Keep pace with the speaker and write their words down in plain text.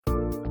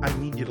I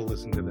need you to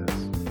listen to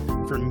this.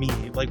 For me,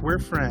 like, we're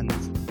friends,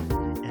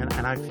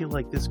 and I feel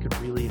like this could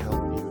really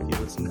help you if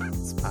you listen to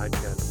this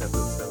podcast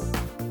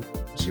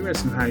episode. She read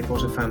some Harry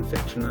Potter fan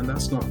fiction, and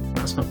that's not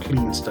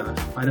clean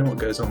stuff. I know what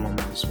goes on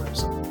those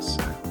websites.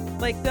 So.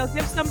 Like, they'll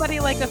give somebody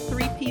like a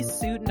 3-piece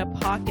suit and a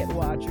pocket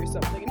watch or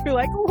something, and you're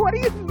like, what do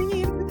you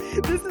mean?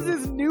 This is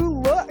his new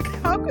look.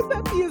 How could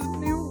that be his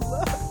new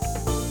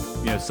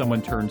look? You know,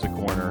 someone turns a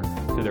corner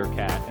to their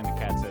cat, and the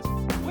cat says,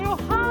 "Well,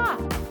 hi,"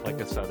 like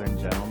a Southern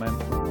gentleman.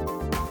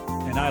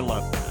 And I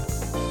love that.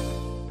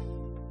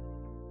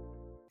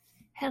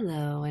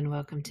 Hello, and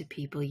welcome to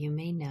People You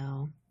May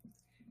Know.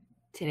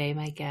 Today,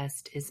 my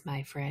guest is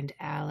my friend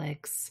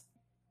Alex.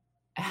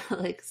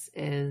 Alex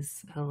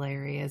is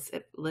hilarious.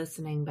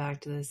 Listening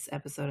back to this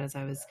episode as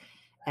I was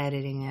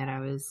editing it, I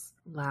was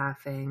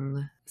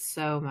laughing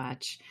so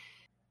much.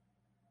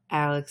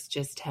 Alex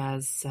just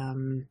has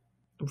some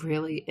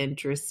really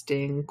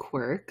interesting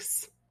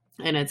quirks,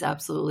 and it's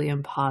absolutely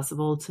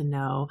impossible to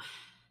know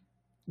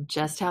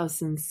just how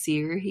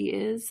sincere he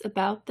is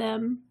about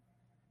them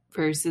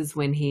versus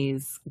when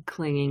he's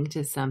clinging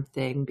to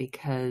something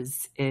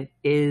because it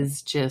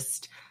is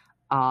just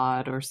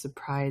odd or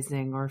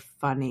surprising or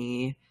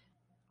funny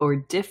or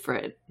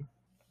different.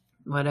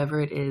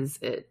 Whatever it is,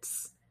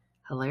 it's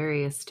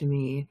hilarious to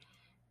me.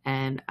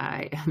 And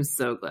I am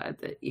so glad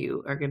that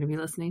you are going to be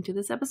listening to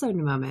this episode in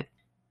a moment.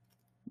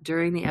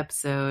 During the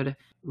episode,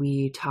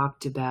 we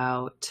talked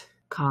about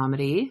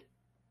comedy.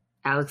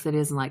 Alex said he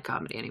doesn't like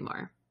comedy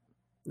anymore.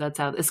 That's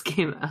how this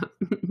came up.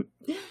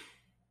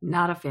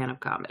 Not a fan of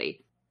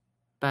comedy.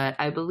 But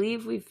I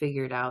believe we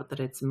figured out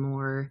that it's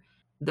more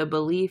the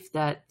belief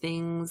that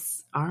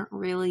things aren't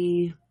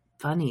really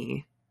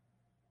funny.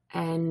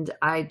 And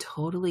I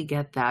totally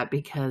get that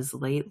because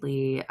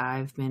lately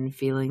I've been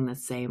feeling the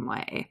same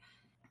way.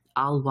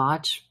 I'll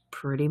watch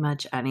pretty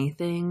much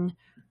anything,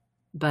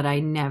 but I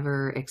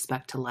never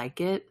expect to like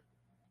it.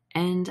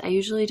 And I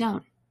usually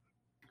don't.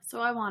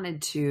 So I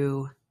wanted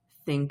to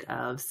think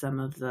of some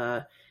of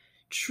the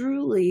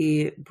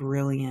truly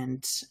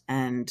brilliant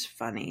and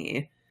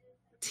funny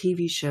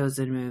TV shows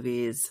and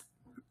movies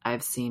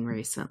I've seen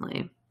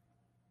recently.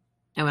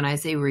 And when I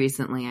say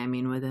recently, I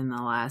mean within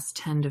the last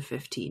 10 to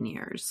 15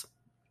 years.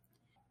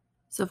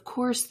 So of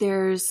course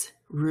there's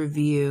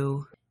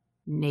Review,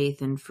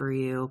 Nathan for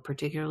You,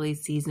 particularly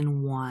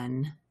season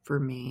 1 for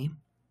me.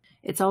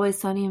 It's Always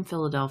Sunny in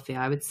Philadelphia.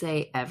 I would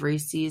say every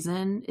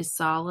season is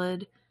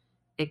solid,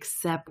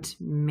 except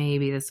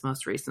maybe this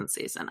most recent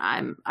season.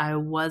 I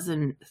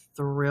wasn't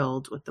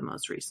thrilled with the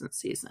most recent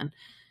season.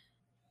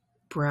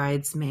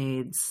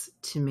 Bridesmaids,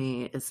 to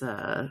me, is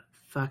a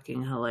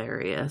fucking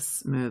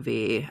hilarious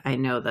movie. I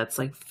know that's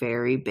like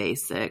very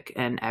basic,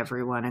 and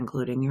everyone,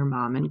 including your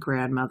mom and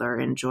grandmother,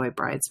 enjoy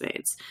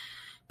Bridesmaids.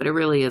 But it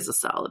really is a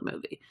solid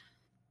movie.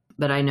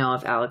 But I know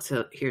if Alex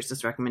hears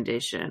this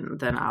recommendation,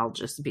 then I'll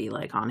just be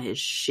like on his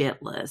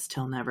shit list.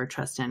 He'll never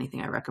trust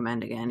anything I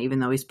recommend again, even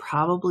though he's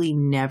probably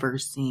never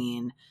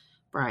seen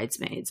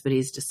Bridesmaids, but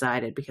he's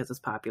decided because it's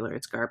popular,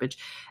 it's garbage.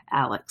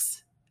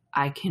 Alex,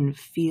 I can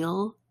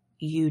feel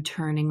you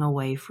turning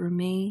away from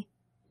me,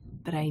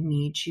 but I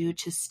need you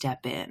to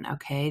step in,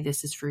 okay?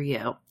 This is for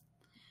you.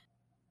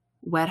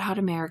 Wet Hot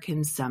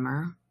American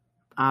Summer,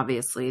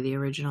 obviously the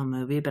original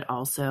movie, but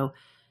also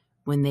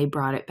when they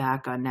brought it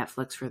back on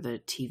Netflix for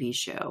the TV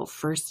show.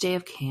 First Day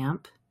of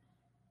Camp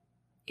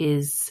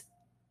is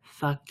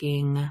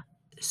fucking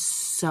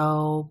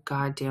so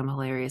goddamn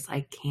hilarious.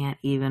 I can't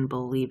even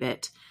believe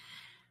it.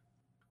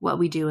 What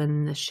We Do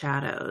in the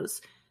Shadows,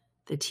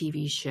 the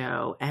TV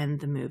show and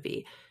the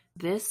movie.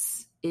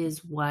 This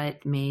is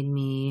what made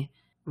me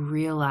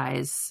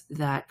realize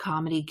that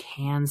comedy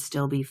can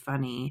still be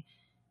funny.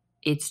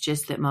 It's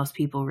just that most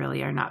people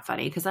really are not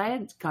funny. Because I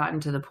had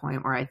gotten to the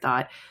point where I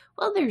thought,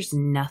 well, there's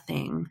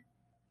nothing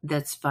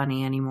that's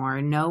funny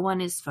anymore. No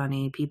one is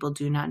funny. People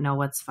do not know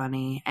what's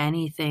funny.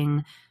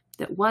 Anything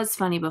that was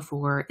funny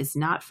before is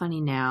not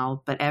funny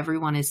now, but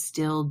everyone is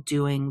still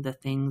doing the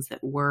things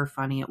that were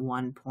funny at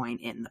one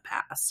point in the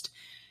past,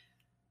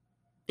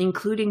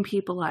 including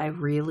people I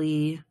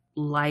really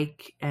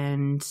like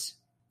and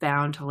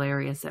found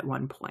hilarious at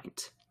one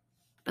point.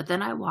 But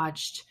then I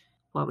watched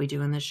What We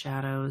Do in the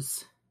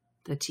Shadows,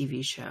 the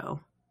TV show,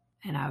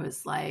 and I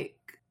was like,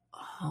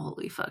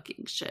 holy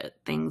fucking shit,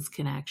 things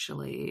can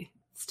actually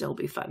still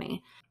be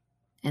funny.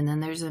 And then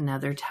there's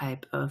another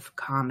type of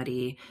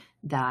comedy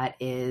that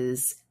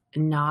is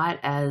not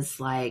as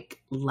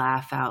like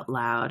laugh out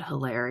loud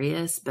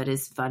hilarious, but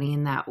is funny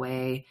in that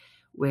way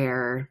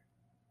where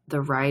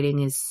the writing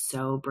is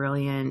so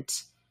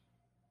brilliant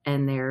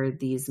and there are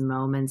these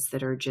moments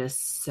that are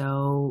just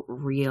so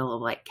real,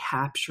 like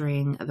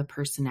capturing the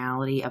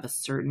personality of a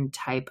certain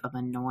type of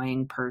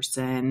annoying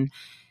person.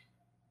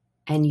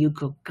 And you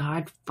go,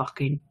 God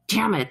fucking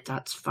damn it,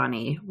 that's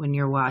funny when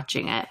you're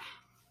watching it.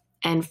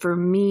 And for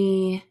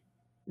me,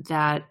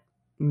 that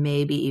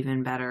may be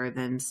even better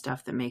than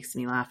stuff that makes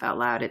me laugh out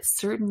loud. It's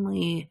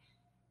certainly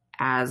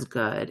as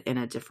good in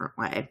a different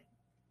way.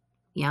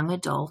 Young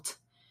Adult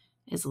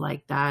is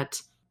like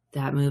that.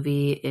 That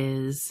movie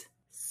is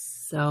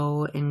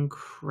so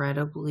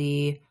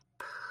incredibly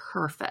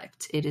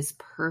perfect. It is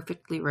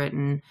perfectly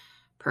written,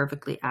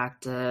 perfectly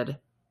acted,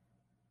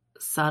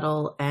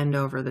 subtle and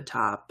over the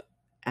top,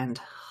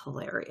 and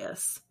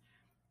hilarious.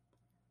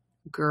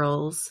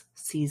 Girls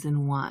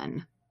season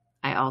 1,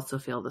 I also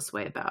feel this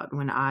way about.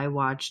 When I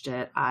watched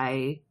it,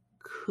 I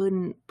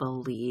couldn't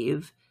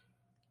believe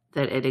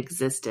that it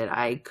existed.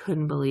 I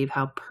couldn't believe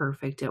how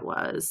perfect it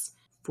was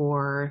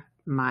for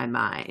my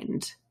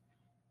mind.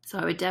 So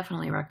I would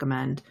definitely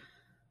recommend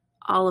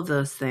all of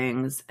those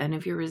things. And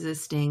if you're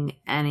resisting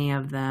any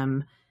of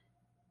them,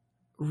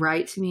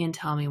 write to me and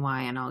tell me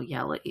why, and I'll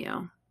yell at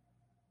you.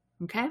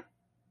 Okay?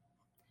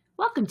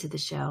 Welcome to the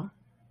show.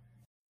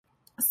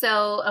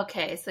 So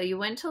you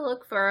went to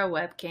look for a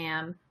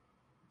webcam.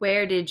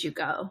 Where did you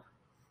go?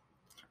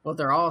 Well,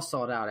 they're all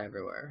sold out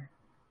everywhere.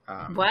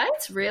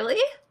 What?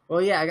 Really?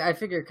 Well, yeah, I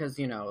figure because,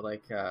 I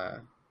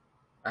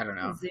don't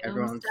know.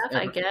 Zoom stuff,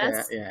 I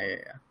guess. Yeah.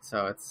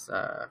 So it's,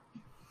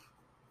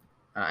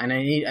 and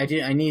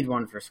I need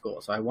one for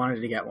school, so I wanted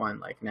to get one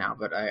like now,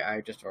 but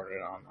I just ordered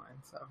it online,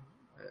 so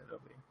it'll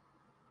be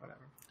whatever.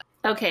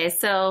 Okay,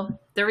 so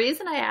the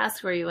reason I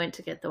asked where you went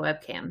to get the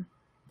webcam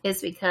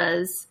is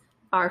because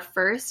our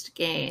first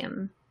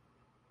game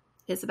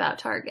is about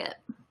Target.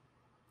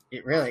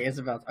 It really is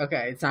about.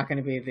 Okay, it's not going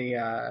to be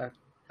the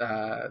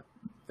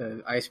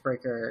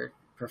icebreaker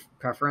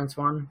preference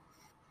one.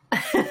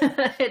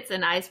 It's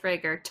an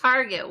icebreaker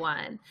Target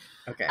one.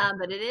 Okay,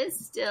 but it is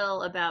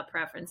still about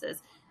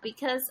preferences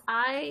because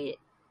I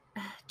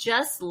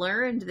just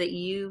learned that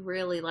you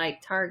really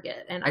like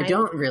Target, and I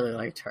don't really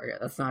like Target.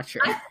 That's not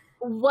true.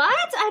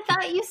 What? I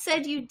thought you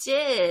said you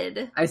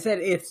did. I said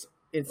it's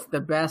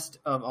the best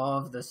of all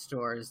of the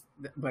stores,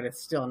 but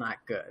it's still not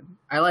good.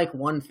 I like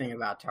one thing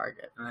about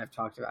Target, and I've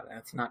talked about it.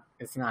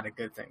 It's not a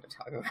good thing to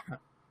talk about.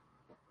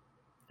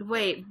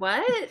 Wait,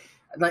 what?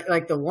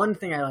 Like the one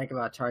thing I like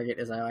about Target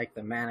is I like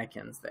the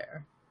mannequins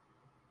there.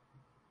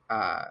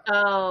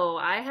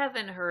 I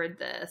haven't heard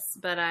this,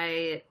 but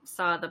I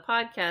saw the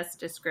podcast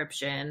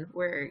description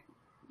where,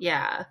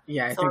 yeah.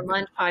 So on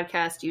Lunch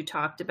Podcast, you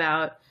talked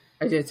about.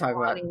 I did talk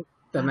about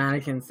the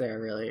mannequins there.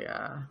 Really,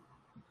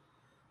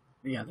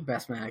 the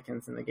best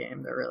mannequins in the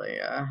game. They're really.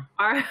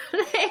 Are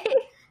they?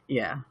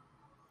 Yeah.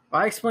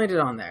 Well, I explained it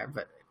on there,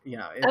 but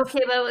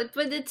okay,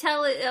 but to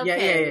tell it.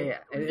 Okay. Yeah.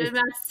 I'm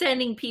not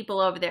sending people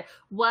over there.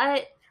 What?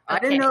 Okay. I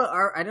didn't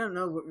know. I don't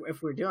know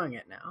if we're doing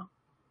it now.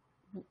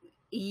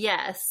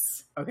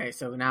 Yes. Okay,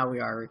 so now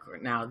we are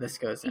recording. Now this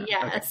goes in.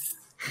 Yes.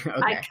 Okay.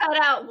 I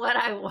cut out what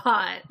I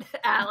want,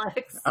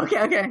 Alex.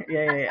 Okay.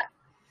 Yeah.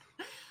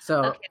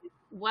 So. Okay.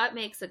 What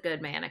makes a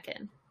good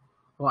mannequin?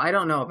 Well, I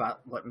don't know about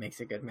what makes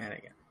a good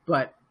mannequin,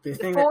 but the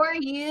thing for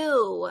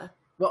you.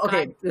 Well,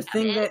 okay. The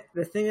thing that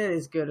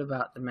is good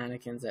about the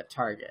mannequins at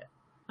Target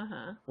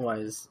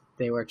was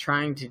they were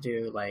trying to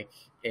do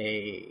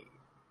they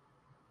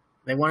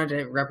wanted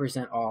to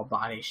represent all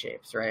body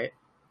shapes, right?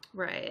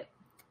 Right.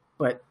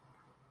 But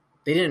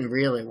they didn't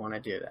really want to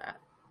do that.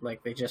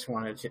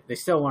 They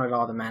still wanted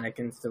all the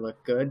mannequins to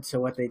look good. So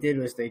what they did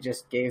was they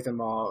just gave them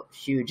all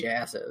huge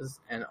asses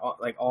and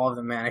all of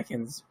the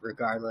mannequins,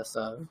 regardless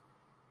of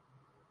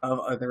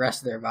the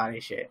rest of their body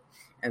shape.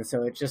 And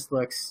so it just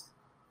looks,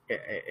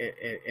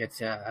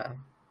 it's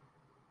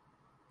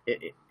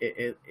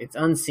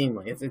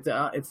unseemly.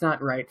 It's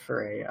not right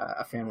for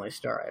a family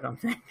store, I don't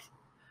think.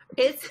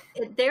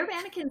 Their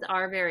mannequins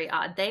are very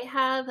odd. They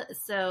have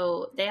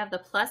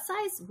the plus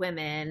size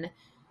women,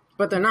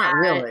 but they're not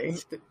really.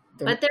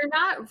 But they're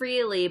not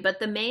really. But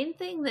the main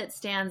thing that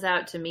stands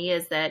out to me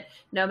is that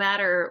no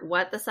matter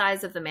what the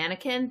size of the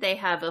mannequin, they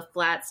have a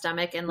flat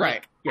stomach and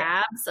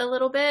abs a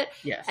little bit.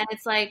 Yes. And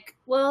it's like,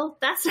 well,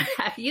 that's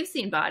not. You've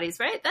seen bodies,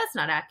 right? That's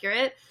not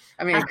accurate.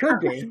 I mean, it could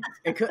be.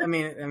 It could. I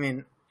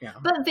mean. Yeah.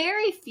 But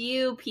very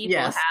few people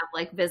have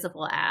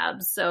visible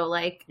abs. So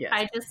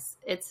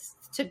it's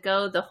to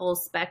go the whole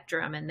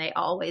spectrum, and they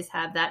always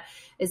have that.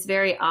 It's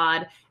very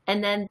odd.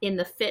 And then in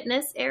the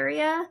fitness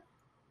area,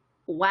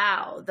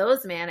 wow,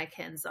 those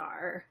mannequins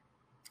are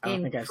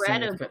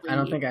incredibly. I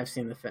don't think I've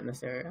seen the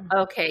fitness area.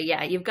 Okay,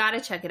 yeah, you've got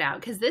to check it out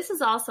because this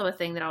is also a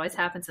thing that always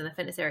happens in the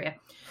fitness area.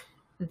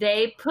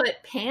 They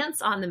put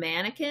pants on the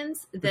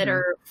mannequins that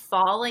are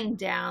falling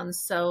down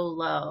so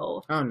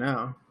low. Oh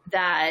no!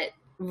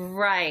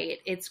 Right,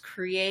 it's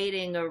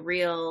creating a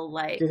real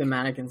Do the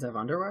mannequins have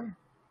underwear?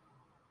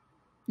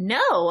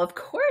 No, of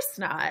course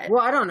not.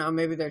 Well, I don't know.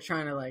 Maybe they're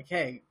trying to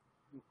hey,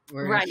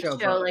 we're going to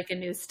show a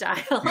new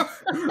style.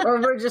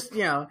 Or we're just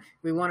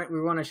we want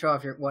to show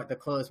off what the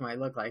clothes might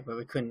look like, but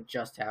we couldn't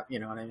just have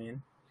what I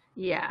mean.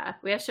 Yeah,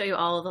 we have to show you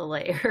all of the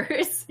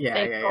layers.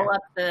 They pull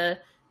up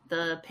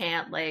the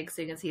pant legs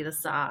so you can see the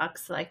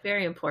socks.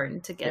 Very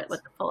important to get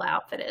what the full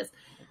outfit is.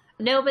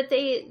 No, but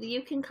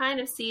you can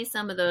kind of see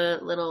some of the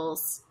little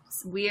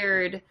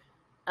weird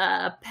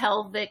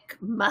pelvic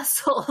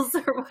muscles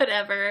or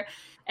whatever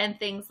and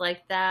things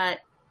like that.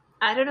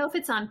 I don't know if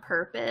it's on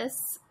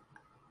purpose.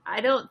 I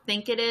don't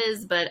think it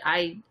is, but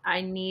I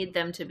need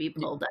them to be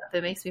pulled up.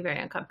 It makes me very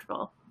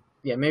uncomfortable.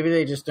 Yeah, maybe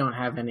they just don't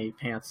have any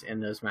pants in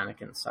those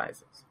mannequin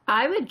sizes.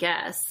 I would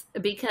guess,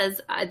 because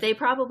they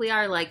probably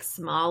are like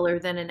smaller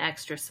than an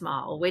extra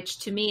small, which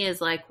to me is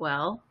like,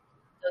 well,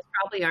 those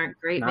probably aren't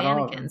great Not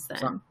mannequins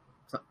then.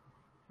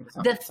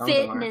 The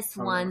fitness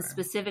ones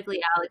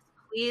specifically, Alex,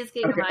 please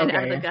get your mind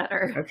out of the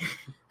gutter. Okay.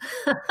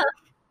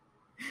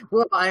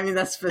 Well, I mean,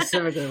 that's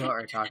specifically what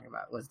we're talking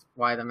about, was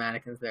why the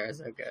mannequins there are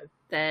so good.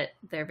 That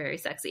they're very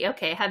sexy.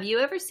 Okay, have you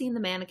ever seen the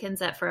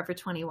mannequins at Forever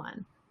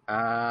 21?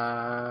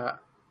 I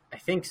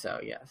think so,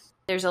 yes.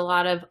 There's a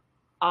lot of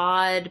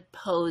odd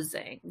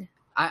posing.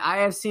 I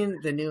have seen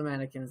the new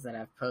mannequins that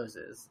have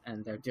poses,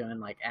 and they're doing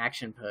like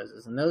action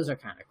poses, and those are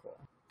kind of cool.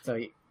 So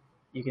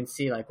you can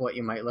see like what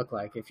you might look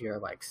like if you're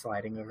like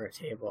sliding over a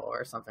table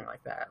or something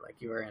like that, like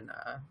you were in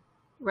an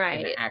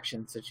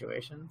action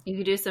situation. You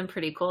could do some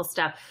pretty cool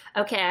stuff.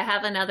 Okay, I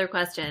have another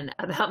question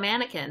about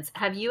mannequins.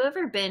 Have you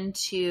ever been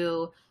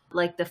to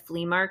like the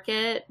flea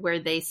market where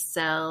they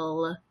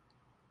sell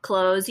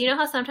clothes? You know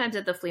how sometimes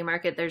at the flea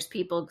market there's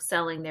people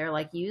selling their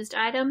like used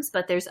items,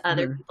 but there's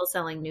other people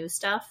selling new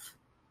stuff?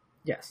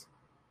 Yes.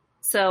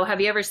 So have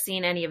you ever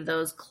seen any of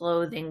those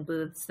clothing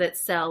booths that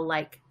sell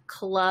like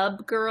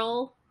club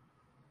girl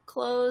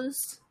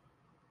clothes?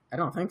 I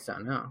don't think so,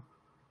 no.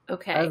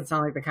 Okay. That doesn't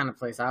sound like the kind of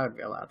place I would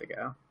be allowed to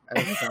go. That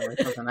doesn't sound like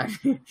something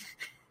I'd be...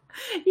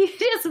 You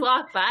just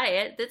walk by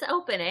it. It's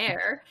open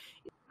air.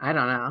 I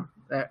don't know.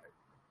 A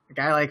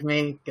guy like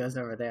me goes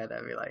over there,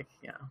 they'll be like,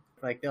 you know,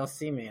 like they'll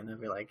see me and they'll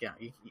be like, yeah,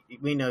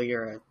 we know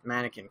you're a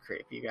mannequin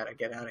creep. You got to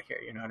get out of here.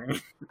 You know what I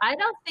mean? I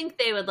don't think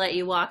they would let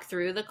you walk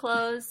through the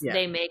clothes. Yeah.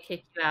 They may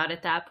kick you out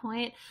at that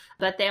point,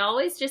 but they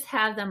always just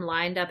have them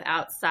lined up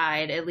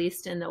outside, at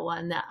least in the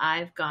one that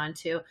I've gone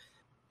to.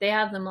 They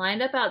have them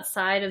lined up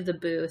outside of the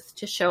booth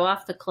to show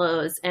off the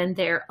clothes, and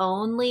they're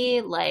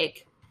only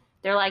like,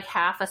 they're like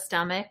half a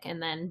stomach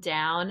and then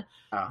down.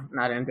 Oh,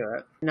 not into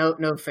it.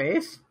 No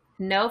face?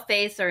 No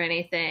face or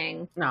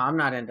anything. No, I'm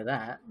not into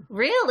that.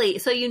 Really?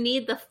 So you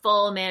need the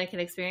full mannequin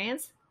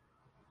experience?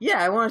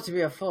 Yeah, I want it to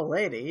be a full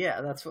lady.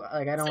 Yeah, that's what,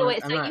 like, I don't so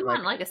want... Wait, so you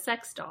want like a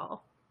sex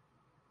doll?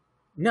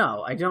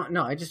 No, I don't.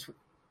 No, I just...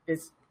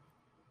 It's...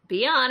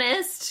 Be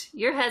honest.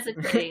 You're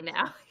hesitating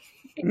now.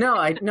 I'm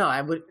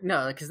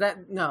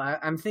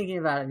thinking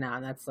about it now,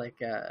 and that's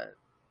like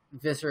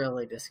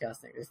viscerally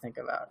disgusting to think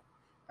about.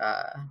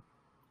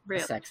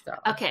 Really? Sex doll.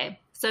 Okay,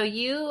 so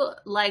you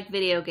like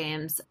video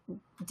games.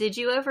 Did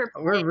you ever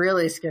play... We're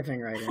really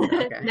skipping right into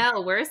it. Okay.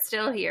 No, we're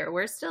still here.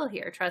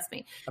 Trust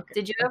me. Okay.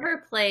 Did you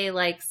ever play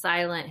like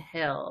Silent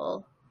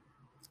Hill?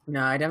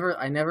 No, I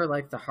never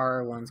liked the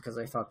horror ones because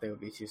I thought they would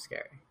be too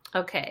scary.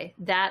 Okay,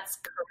 that's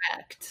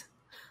correct.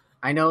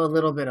 I know a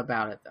little bit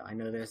about it, though. I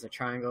know there's a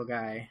triangle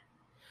guy.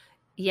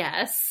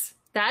 Yes,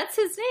 that's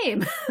his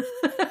name.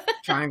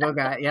 Triangle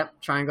guy.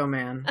 Yep, triangle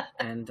man.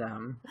 And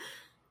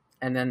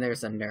then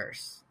there's a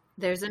nurse.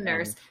 There's a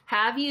nurse.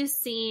 Have you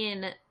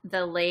seen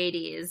the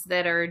ladies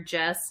that are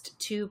just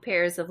two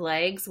pairs of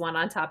legs, one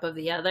on top of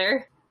the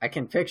other? I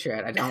can picture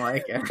it. I don't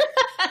like it.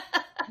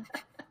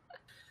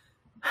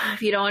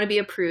 If you don't want to be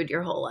a prude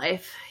your whole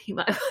life, you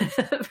might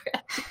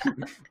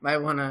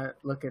want to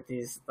look at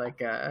these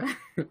like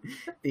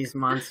these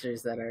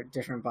monsters that are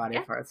different body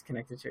parts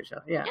connected to each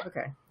other. Yeah,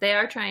 okay. They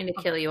are trying to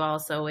kill you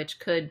also, which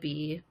could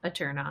be a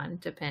turn on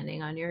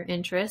depending on your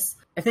interests.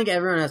 I think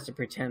everyone has to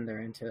pretend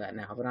they're into that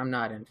now, but I'm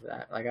not into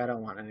that. Like, I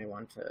don't want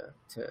anyone to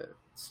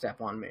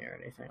step on me or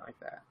anything like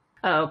that.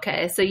 Oh,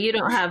 okay, so you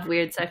don't have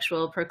weird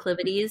sexual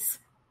proclivities?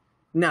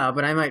 No,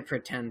 but I might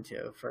pretend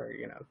to for,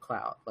 you know,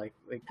 clout. Like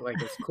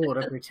it's cool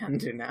to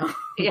pretend to now.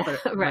 Yeah,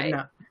 but, right.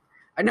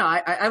 No,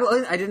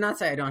 I did not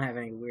say I don't have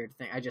any weird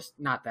thing. I just,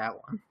 not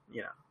that one,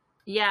 you know.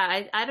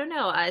 Yeah, I don't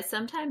know.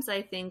 Sometimes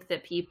I think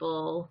that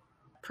people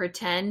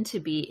pretend to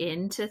be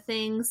into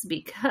things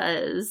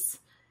because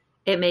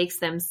it makes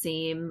them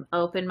seem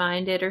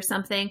open-minded or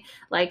something.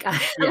 Like,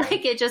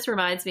 like it just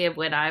reminds me of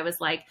when I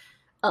was like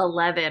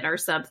 11 or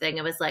something.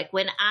 It was like,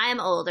 when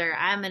I'm older,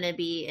 I'm going to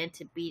be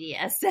into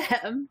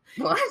BDSM.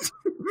 What?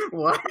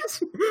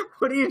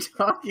 What are you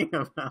talking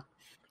about?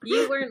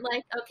 You weren't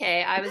like,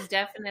 okay, I was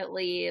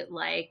definitely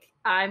like,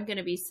 I'm going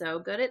to be so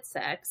good at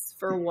sex,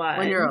 for one.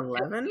 When you're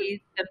 11?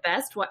 The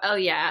best one. Oh,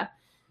 yeah.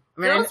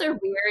 I mean, girls are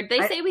weird.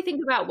 They say we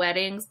think about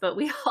weddings, but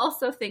we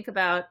also think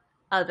about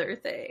other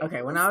things.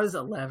 Okay, when I was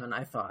 11,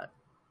 I thought,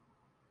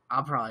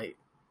 I'll probably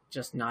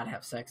just not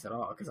have sex at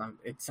all because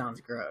it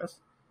sounds gross.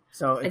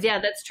 So yeah,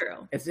 that's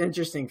true. It's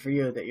interesting for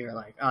you that you're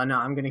like, oh no,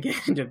 I'm going to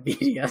get into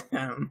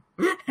BDSM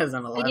as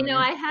an 11. You know,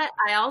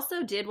 I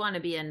also did want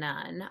to be a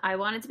nun. I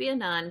wanted to be a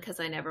nun because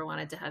I never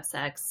wanted to have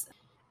sex.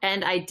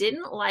 And I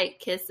didn't like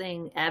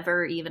kissing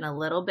ever, even a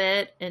little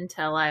bit,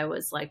 until I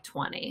was like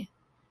 20.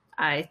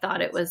 I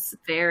thought it was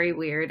very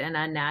weird and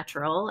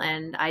unnatural,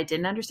 and I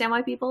didn't understand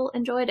why people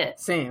enjoyed it.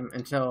 Same,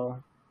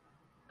 until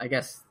I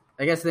guess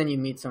then you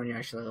meet someone you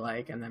actually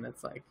like, and then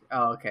it's like,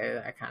 oh,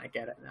 okay, I kind of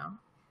get it now.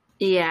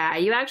 Yeah,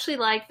 you actually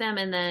like them,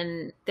 and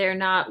then they're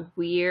not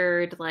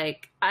weird.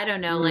 Like, I don't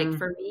know, like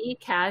for me,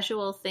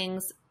 casual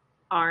things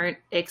aren't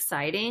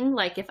exciting.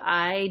 Like, if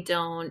I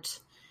don't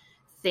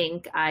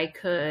think I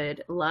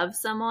could love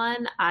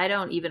someone, I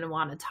don't even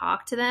want to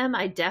talk to them.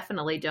 I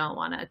definitely don't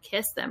want to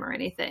kiss them or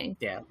anything.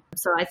 Yeah.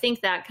 So I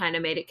think that kind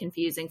of made it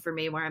confusing for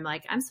me, where I'm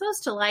like, I'm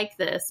supposed to like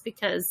this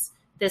because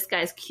this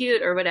guy's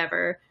cute or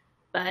whatever,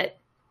 but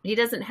he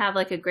doesn't have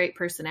like a great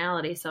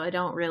personality. So I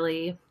don't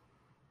really,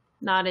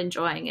 not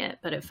enjoying it,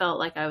 but it felt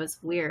like I was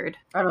weird.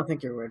 I don't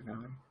think you're weird,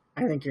 Valerie.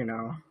 I think you're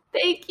normal.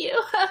 Thank you.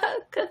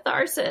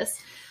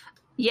 Catharsis.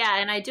 Yeah,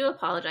 and I do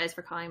apologize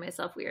for calling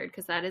myself weird,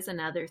 because that is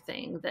another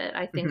thing that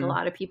I think a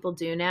lot of people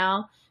do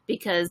now,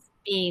 because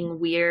being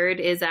weird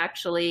is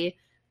actually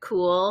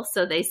cool.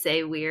 So they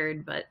say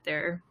weird, but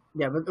they're...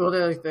 Yeah, but well,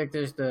 there's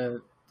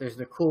the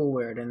cool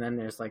weird, and then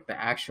there's like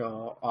the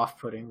actual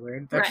off-putting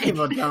weird that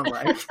people don't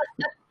like.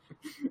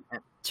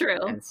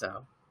 True. And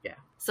so, yeah.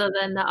 So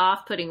then the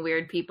off-putting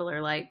weird people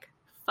are like,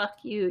 fuck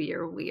you,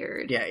 you're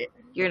weird. Yeah.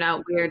 You're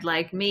not weird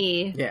like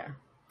me. Yeah.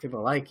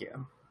 People like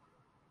you.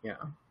 You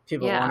know,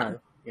 people want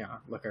to, you know,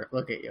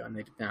 look at you, and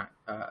they're not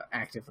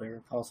actively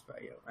repulsed by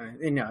you. And,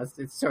 you know,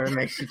 it sort of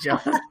makes you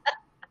jealous.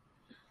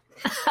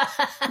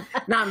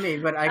 Not me,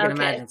 but I can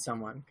imagine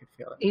someone could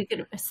feel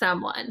it.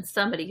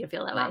 Somebody could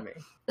feel that Not way.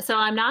 Me. So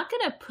I'm not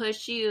going to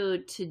push you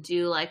to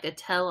do like a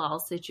tell-all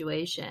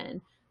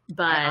situation,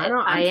 but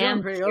I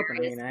am pretty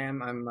curious. open. I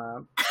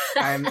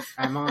mean,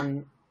 I'm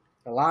on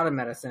a lot of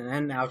medicine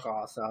and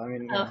alcohol, so I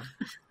mean.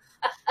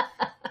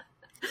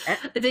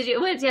 Did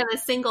you have a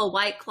single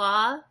White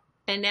Claw,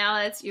 and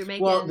now you're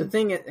making? Well, the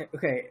thing is,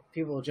 okay,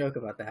 people joke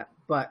about that,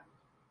 but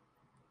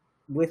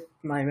with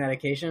my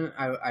medication,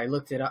 I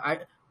looked it up.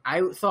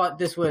 I thought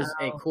this was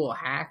a cool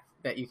hack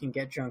that you can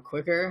get drunk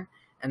quicker,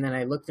 and then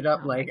I looked it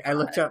up. I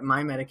looked up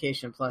my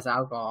medication plus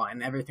alcohol,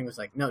 and everything was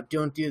like, no,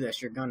 don't do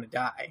this. You're going to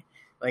die.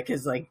 Like,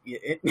 cause like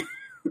it.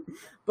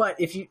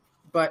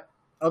 But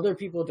other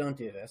people don't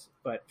do this.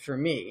 But for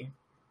me,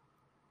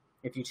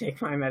 if you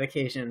take my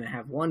medication and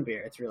have one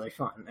beer, it's really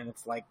fun, and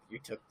it's like you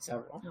took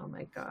several. Oh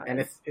my god! And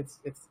it's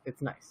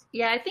nice.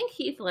 Yeah, I think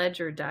Heath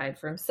Ledger died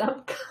from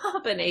some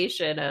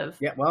combination of.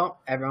 Yeah, well,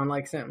 everyone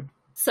likes him.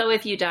 So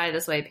if you die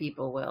this way,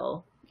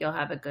 you'll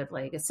have a good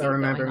legacy. So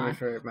remember me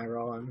for my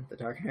role in The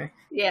Dark Knight.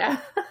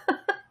 Yeah.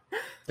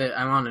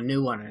 I'm on a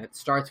new one, and it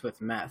starts with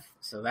meth,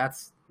 so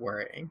that's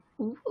worrying.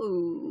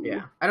 Ooh.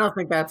 Yeah, I don't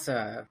think that's.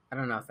 I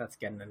don't know if that's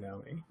getting to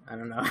know me. I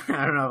don't know.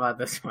 I don't know about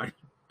this one.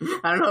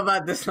 I don't know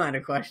about this line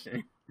of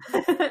questioning.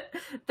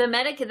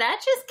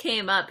 That just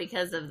came up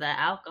because of the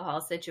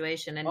alcohol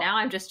situation, and now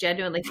I'm just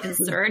genuinely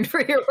concerned for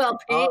your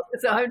well-being.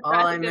 So I'm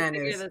trying to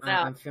figure this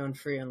out. I'm feeling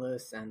free and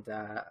loose, and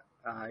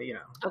you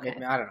know, okay.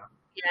 I don't know.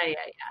 Yeah.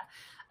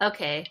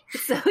 Okay,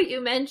 so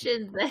you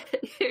mentioned that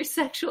your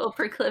sexual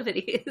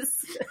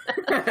proclivities.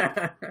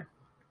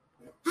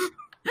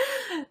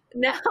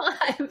 Now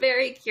I'm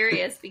very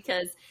curious,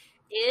 because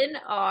in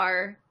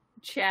our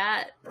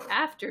chat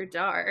after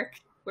dark,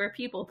 where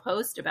people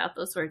post about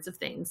those sorts of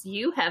things,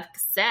 you have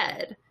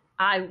said,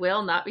 I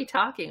will not be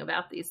talking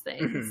about these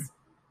things. Mm-hmm.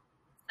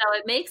 So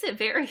it makes it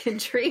very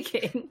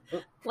intriguing.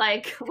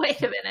 Like,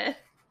 wait a minute.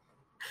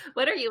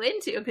 What are you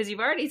into? Because you've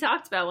already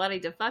talked about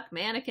wanting to fuck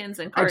mannequins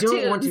and cartoons.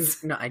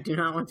 I do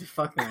not want to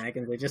fuck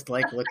mannequins. I just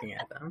like looking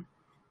at them.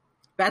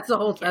 That's the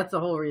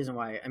whole reason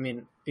why. I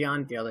mean,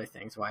 beyond the other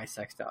things, why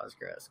sex doll is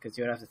gross. Because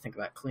you would have to think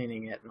about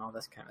cleaning it and all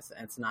this kind of stuff.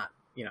 It's not,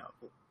 you know.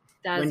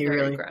 That's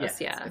very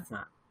gross, yeah. It's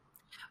not.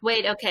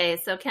 Wait, okay.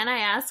 So can I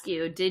ask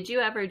you, did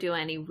you ever do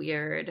any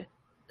weird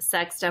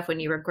sex stuff when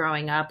you were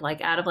growing up,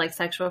 like out of like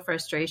sexual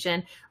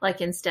frustration? Like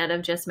instead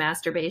of just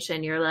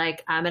masturbation, you're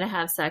like, I'm going to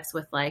have sex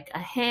with like a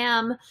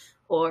ham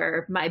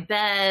or my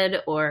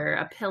bed or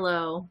a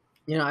pillow.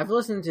 You know, I've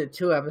listened to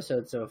 2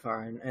 episodes so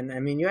far, and I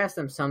mean, you asked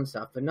them some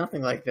stuff, but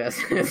nothing like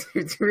this.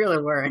 It's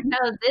really worrying.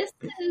 No,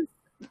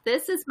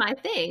 this is my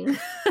thing.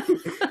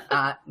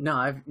 No,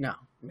 I've never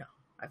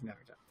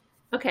done.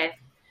 Okay.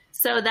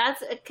 So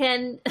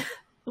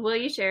will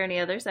you share any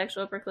other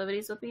sexual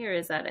proclivities with me, or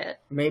is that it?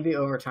 Maybe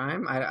over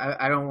time.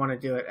 I don't want to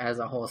do it as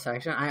a whole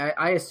section.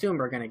 I assume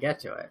we're going to get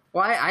to it.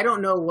 Well, I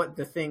don't know what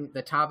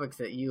the topics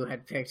that you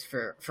had picked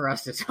for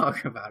us to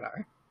talk about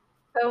are.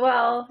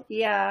 Well,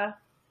 yeah.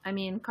 I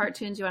mean,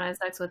 cartoons you want to have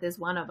sex with is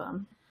one of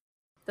them.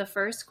 The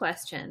first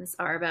questions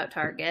are about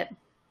Target.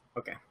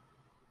 Okay.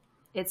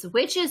 It's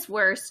which is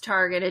worse,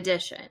 Target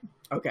edition.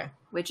 Okay.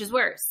 Which is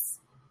worse?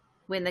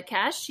 When the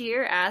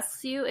cashier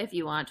asks you if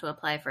you want to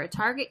apply for a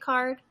Target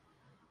card,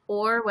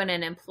 or when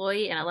an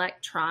employee in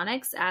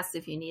electronics asks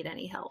if you need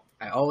any help?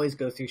 I always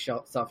go through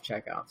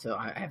self-checkout, so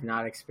I have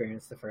not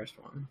experienced the first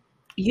one.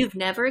 You've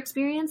never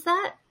experienced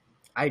that?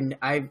 I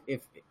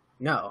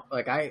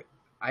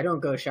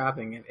don't go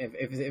shopping.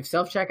 If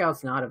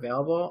self-checkout's not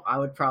available, I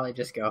would probably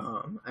just go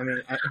home. I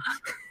mean,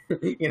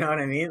 you know what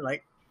I mean?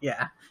 Like,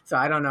 yeah. So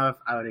I don't know if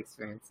I would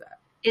experience that.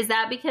 Is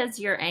that because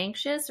you're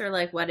anxious, or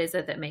like what is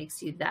it that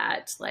makes you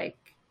that like?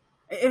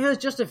 If it was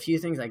just a few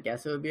things, I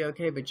guess it would be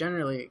okay. But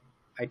generally,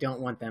 I don't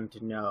want them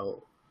to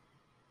know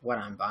what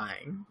I'm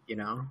buying. You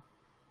know.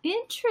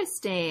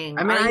 Interesting.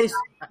 I mean,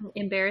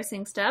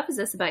 embarrassing stuff. Is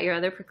this about your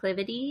other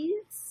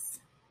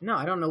proclivities? No,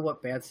 I don't know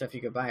what bad stuff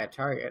you could buy at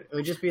Target. It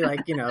would just be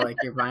like, like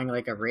you're buying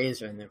like a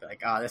razor and they'd be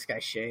like, oh, this guy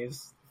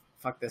shaves.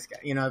 Fuck this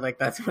guy. Like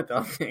that's what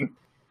they'll think.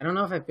 I don't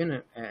know if I've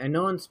been, and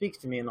no one speaks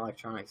to me in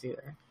electronics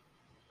either.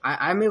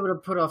 I'm able to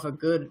put off a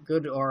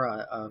good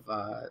aura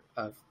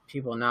of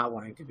people not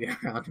wanting to be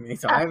around me.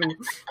 So I haven't,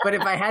 but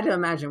if I had to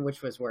imagine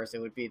which was worse, it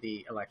would be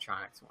the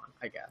electronics one,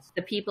 I guess.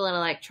 The people in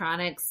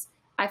electronics,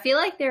 I feel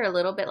like they're a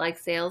little bit like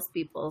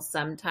salespeople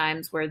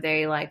sometimes where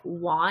they like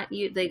want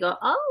you, they go,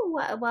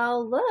 oh,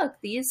 well, look,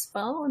 these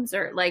phones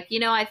are like,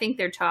 I think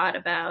they're taught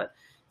about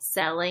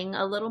selling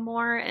a little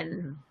more,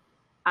 and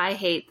I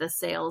hate the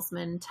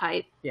salesman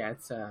type. Yeah,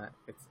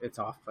 it's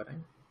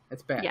off-putting.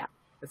 It's bad. Yeah.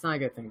 It's not a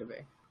good thing to be.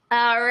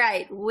 All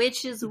right.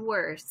 Which is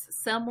worse?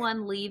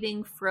 Someone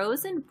leaving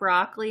frozen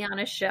broccoli on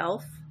a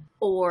shelf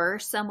or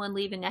someone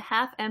leaving a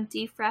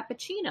half-empty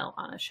Frappuccino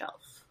on a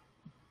shelf?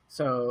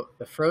 So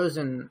the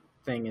frozen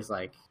thing is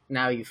like,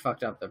 now you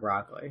fucked up the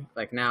broccoli.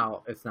 Like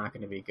now it's not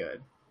going to be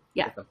good.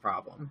 Yeah. It's a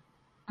problem.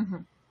 Mm-hmm.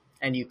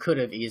 And you could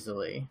have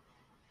easily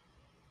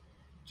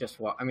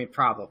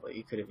probably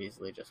you could have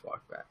easily just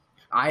walked back.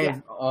 I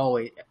have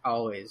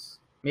always,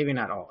 maybe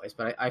not always,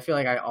 but I feel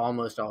like I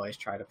almost always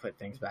try to put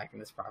things back in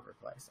this proper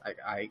place.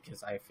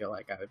 Because I feel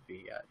like I would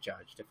be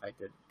judged if I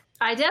did.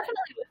 I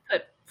definitely would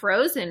put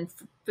frozen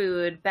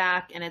food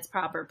back in its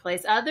proper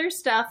place. Other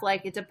stuff,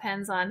 like it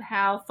depends on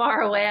how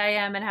far away I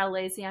am and how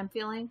lazy I'm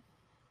feeling.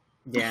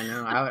 Yeah,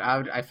 no,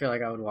 I feel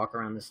like I would walk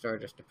around the store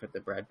just to put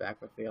the bread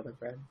back with the other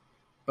bread.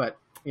 But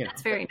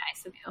that's very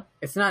nice of you.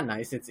 It's not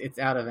nice. It's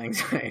out of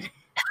anxiety.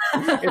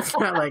 It's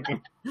not like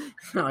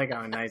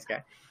I'm a nice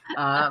guy.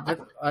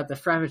 But the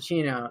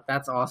Frappuccino,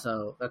 that's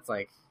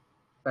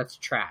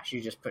trash.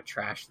 You just put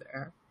trash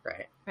there,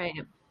 right? Right.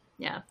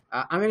 Yeah.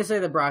 I'm gonna say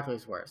the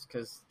broccoli's worse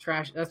because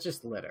trash. That's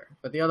just litter.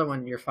 But the other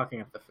one, you're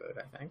fucking up the food,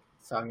 I think.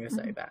 So I'm gonna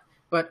say that.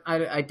 But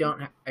I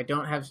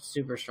don't have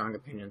super strong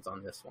opinions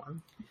on this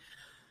one,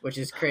 which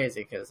is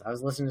crazy because I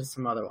was listening to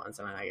some other ones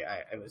and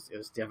it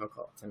was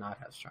difficult to not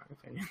have strong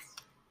opinions.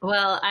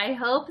 Well, I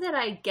hope that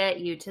I get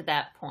you to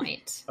that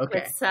point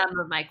with some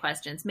of my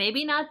questions.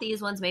 Maybe not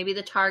these ones. Maybe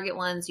the Target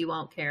ones you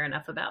won't care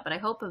enough about. But I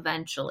hope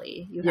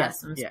eventually you have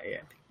some. Yeah.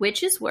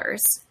 Which is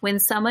worse, when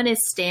someone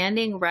is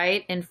standing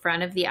right in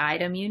front of the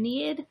item you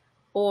need,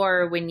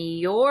 or when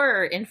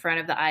you're in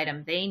front of the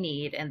item they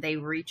need and they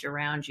reach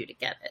around you to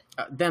get it?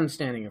 Them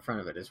standing in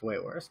front of it is way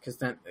worse because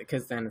then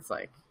it's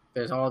like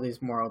there's all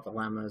these moral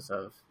dilemmas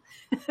of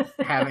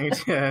having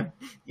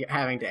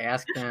to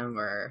ask them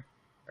or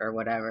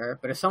whatever.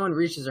 But if someone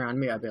reaches around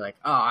me, I'd be like,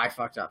 oh, I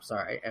fucked up.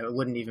 Sorry. It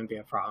wouldn't even be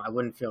a problem. I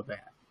wouldn't feel bad.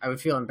 I would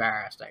feel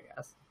embarrassed, I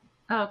guess.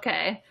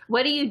 Okay.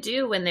 What do you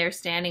do when they're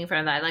standing in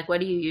front of that? Like, what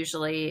do you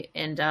usually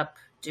end up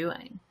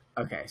doing?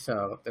 Okay.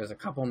 So there's a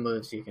couple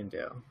moves you can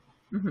do.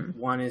 Mm-hmm.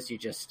 One is you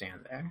just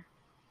stand there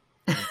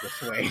and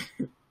just wait.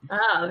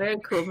 Oh, very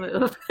cool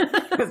move.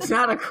 It's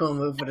not a cool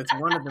move, but it's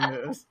one of the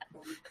moves.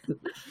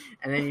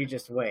 And then you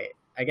just wait.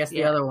 I guess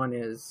the other one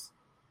is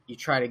you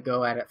try to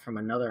go at it from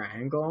another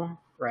angle.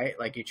 Right?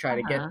 Like you try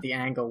to get the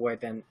angle where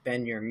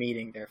then you're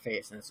meeting their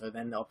face. And so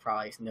then they'll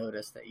probably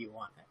notice that you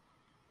want it.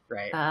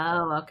 Right?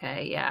 Oh,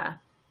 okay. Yeah.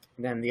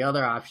 And then the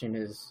other option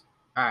is,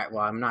 all right,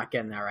 well, I'm not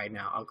getting that right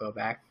now. I'll go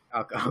back.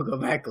 I'll go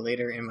back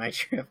later in my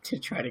trip to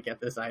try to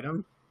get this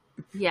item.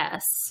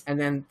 Yes. And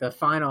then the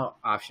final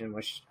option,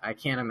 which I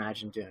can't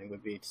imagine doing,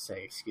 would be to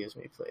say, excuse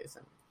me, please.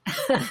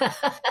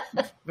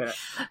 But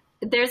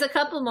there's a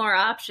couple more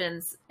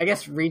options. I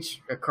guess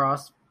reach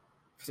across,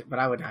 but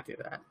I would not do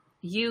that.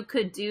 You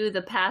could do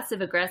the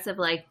passive aggressive,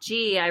 like,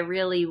 gee, I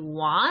really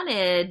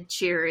wanted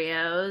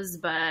Cheerios,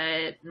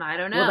 but I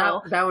don't know.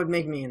 Well, that would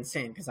make me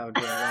insane because I would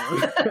be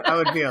alone. I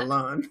would be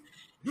alone.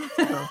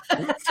 So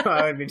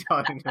I would be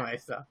talking to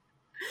myself.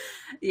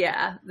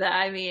 Yeah.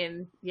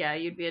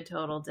 You'd be a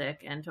total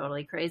dick and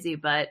totally crazy,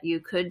 but you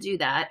could do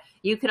that.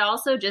 You could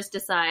also just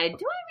decide,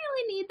 do I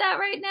really need that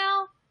right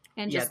now?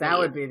 And just that leave.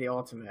 would be the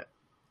ultimate.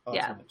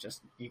 Yeah.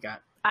 Just, you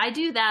got. I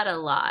do that a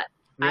lot.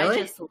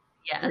 Really?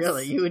 Yes.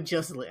 Really? You would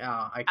just leave?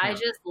 Oh, I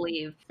just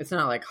leave. It's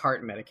not like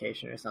heart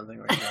medication or something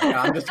where you're like, oh,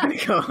 I'm just going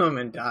to go home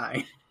and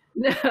die.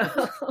 No,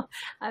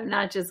 I'm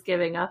not just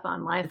giving up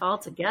on life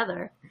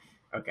altogether.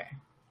 Okay.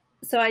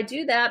 So I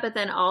do that, but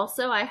then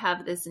also I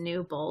have this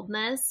new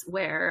boldness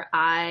where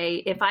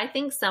if I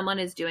think someone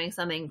is doing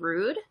something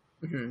rude,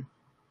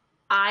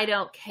 I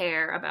don't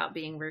care about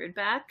being rude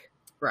back.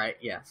 Right,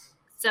 yes.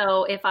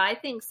 So if I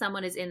think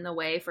someone is in the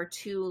way for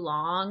too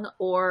long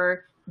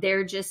or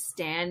they're just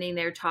standing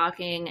there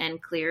talking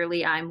and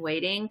clearly I'm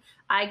waiting,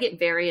 I get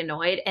very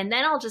annoyed and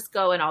then I'll just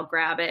go and I'll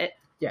grab it.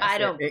 Yes, I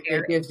don't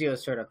care. It gives you a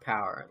sort of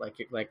power.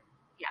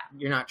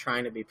 You're not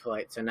trying to be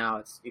polite, so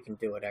now you can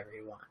do whatever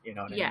you want. You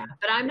know what I mean? Yeah,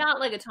 but I'm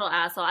not like a total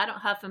asshole. I don't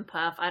huff and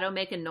puff. I don't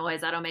make a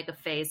noise. I don't make a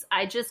face.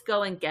 I just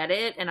go and get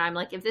it. And I'm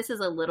like, if this is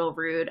a little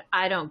rude,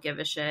 I don't give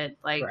a shit.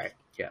 Like, right.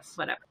 Yes.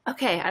 Whatever.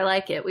 Okay, I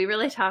like it. We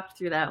really talked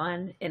through that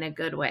one in a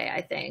good way,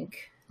 I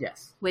think.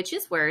 Yes. Which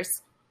is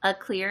worse? A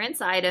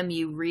clearance item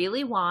you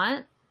really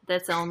want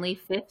that's only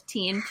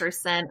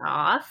 15%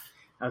 off.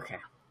 Okay.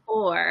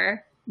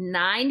 Or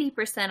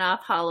 90%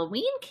 off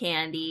Halloween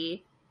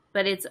candy,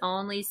 but it's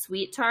only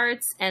sweet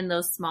tarts and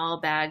those small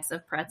bags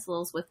of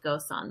pretzels with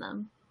ghosts on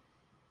them.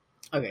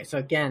 Okay, so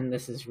again,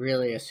 this is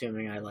really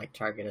assuming I like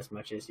Target as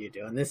much as you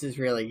do, and this is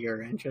really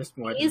your interest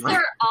more These than mine.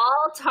 are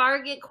all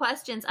Target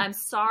questions. I'm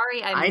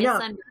sorry, I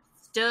misunderstood.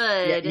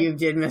 Yeah, you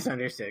did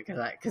misunderstand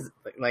because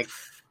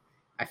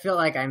I feel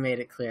like I made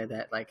it clear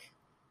that like,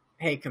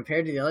 hey,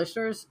 compared to the other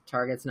stores,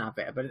 Target's not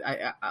bad. But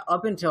I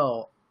up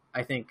until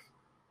I think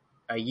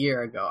a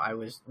year ago, I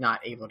was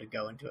not able to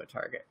go into a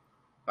Target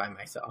by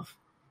myself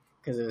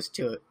because it was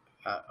too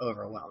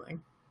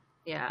overwhelming.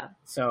 Yeah.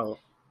 So.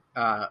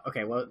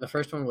 Okay, well, the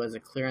first one was a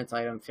clearance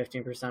item,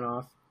 15%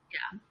 off.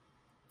 Yeah.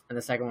 And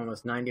the second one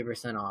was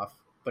 90% off,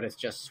 but it's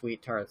just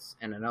sweet tarts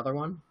and another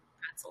one?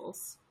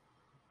 Pretzels.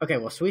 Okay,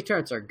 well, sweet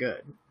tarts are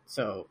good.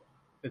 So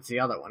it's the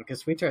other one,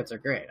 because sweet tarts are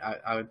great.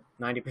 I would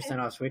 90%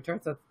 off sweet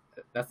tarts?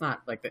 That's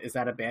not, like, is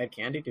that a bad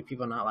candy? Do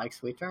people not like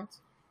sweet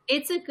tarts?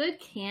 It's a good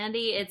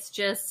candy. It's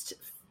just,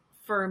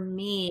 for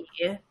me,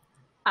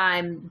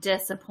 I'm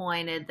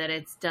disappointed that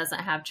it doesn't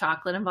have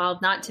chocolate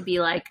involved. Not to be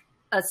like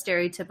a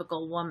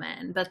stereotypical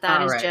woman, but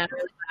that is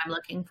generally what I'm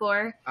looking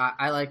for.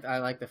 I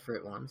like the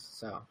fruit ones,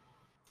 so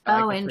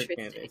I like the interesting.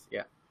 Fruit candies.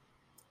 Yeah,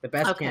 the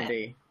best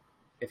candy,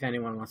 if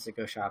anyone wants to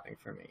go shopping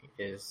for me,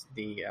 is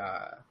the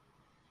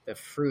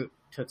fruit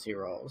Tootsie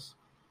Rolls.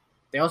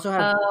 They also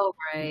have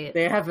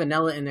they have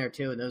vanilla in there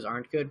too, and those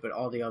aren't good. But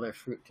all the other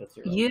fruit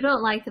Tootsie Rolls. You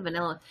don't like the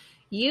vanilla.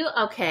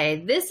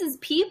 This is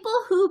people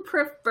who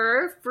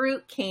prefer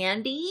fruit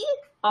candy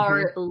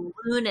are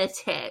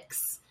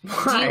lunatics.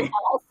 Why?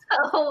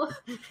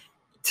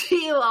 Do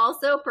you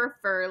also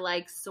prefer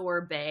like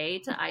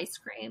sorbet to ice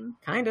cream?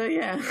 Kinda,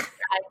 yeah.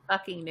 I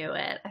fucking knew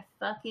it.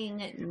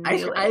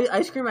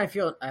 Ice cream, I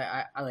feel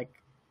I like.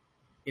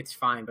 It's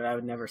fine, but I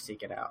would never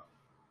seek it out.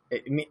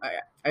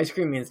 Ice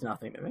cream means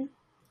nothing to me.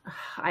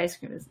 Ice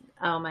cream is.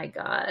 Oh my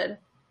god,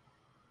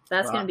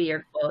 that's gonna be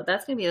your quote.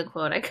 That's gonna be the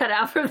quote I cut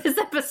out from this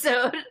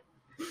episode.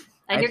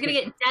 And you're gonna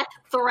get death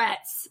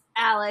threats,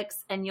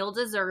 Alex, and you'll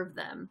deserve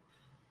them.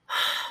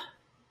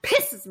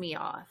 Pisses me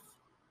off.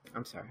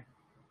 I'm sorry.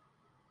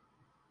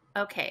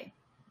 Okay.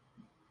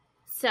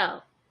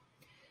 So,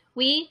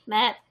 we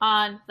met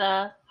on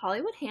the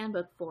Hollywood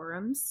Handbook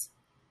forums.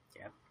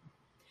 Yep.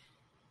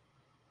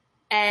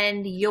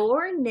 And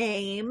your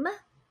name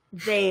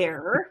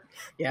there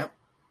yep.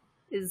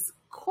 is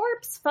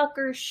Corpse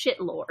Fucker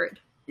Shitlord.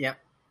 Yep.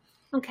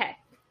 Okay.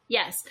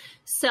 Yes.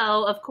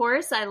 So, of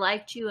course, I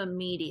liked you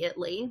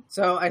immediately.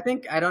 So, I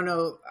don't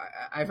know.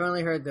 I've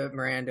only heard the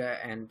Miranda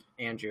and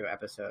Andrew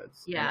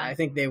episodes. Yeah. I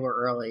think they were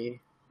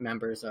early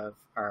members of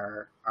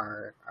our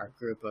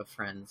group of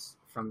friends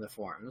from the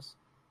forums.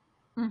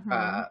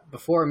 Mm-hmm.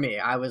 Before me,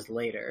 I was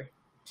later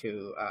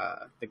to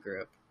the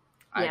group.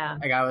 Yeah.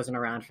 I wasn't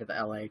around for the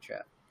LA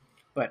trip.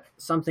 But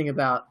something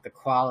about the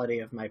quality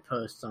of my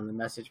posts on the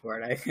message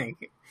board, I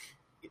think,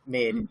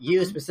 made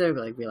you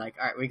specifically be like,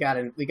 all right, we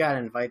gotta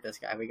invite this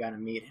guy. We gotta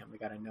meet him. We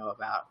gotta know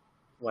about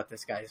what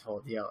this guy's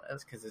whole deal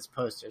is because his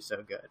posts are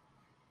so good.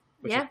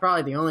 Which is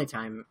probably the only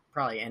time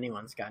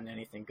anyone's gotten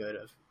anything good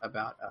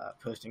about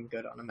posting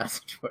good on a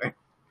message board.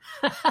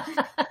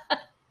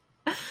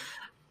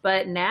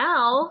 But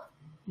now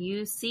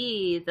you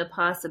see the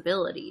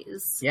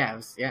possibilities. Yeah,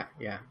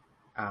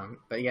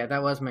 but yeah,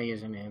 that was my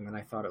username, and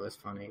I thought it was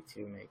funny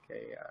to make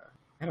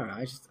I don't know.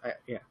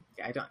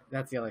 I don't.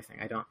 That's the other thing.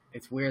 I don't.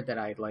 It's weird that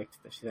I liked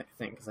the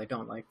thing because I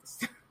don't like this.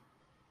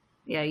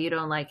 Yeah, you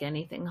don't like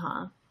anything,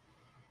 huh?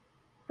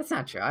 That's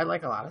not true. I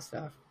like a lot of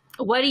stuff.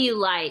 What do you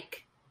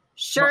like?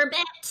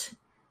 Sherbet.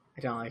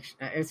 I don't like.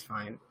 It's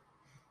fine.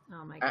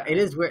 Oh my god! It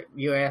is weird.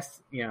 You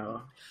asked,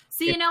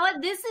 See, you know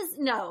what? This is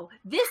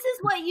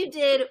what you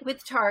did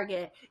with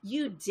Target.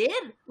 You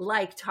did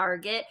like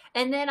Target,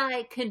 and then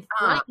I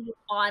confront you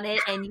on it,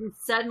 and you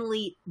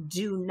suddenly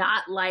do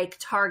not like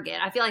Target.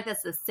 I feel like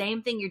that's the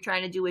same thing you're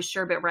trying to do with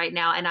Sherbet right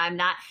now, and I'm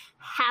not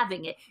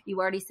having it. You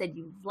already said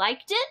you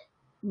liked it.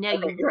 No, you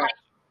like it.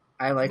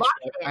 I like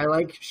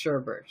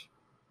sherbet.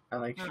 I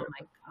like sherbet.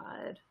 Oh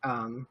my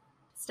god.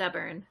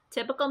 Stubborn.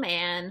 Typical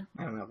man.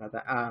 I don't know about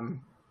that.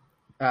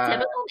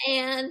 Typical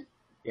man.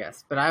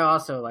 Yes, but I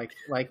also,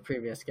 like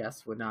previous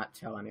guests, would not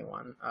tell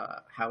anyone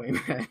how we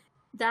met.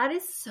 That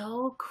is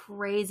so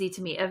crazy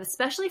to me,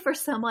 especially for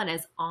someone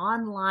as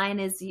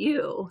online as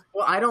you.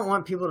 Well, I don't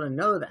want people to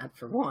know that,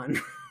 for one.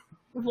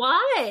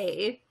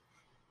 Why?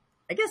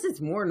 I guess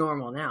it's more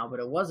normal now, but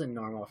it wasn't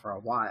normal for a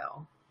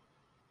while.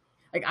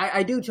 Like,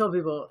 I do tell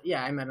people,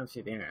 yeah, I met him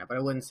through the internet, but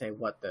I wouldn't say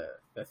what the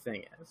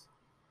thing is,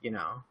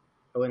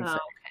 I wouldn't say,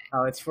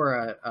 okay. It's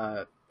for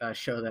a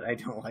show that I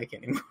don't like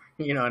anymore.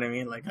 You know what I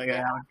mean? Like that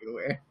would be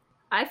weird.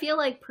 I feel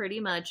like pretty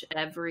much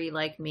every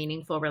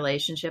meaningful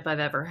relationship I've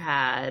ever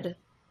had,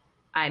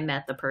 I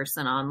met the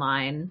person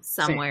online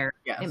somewhere.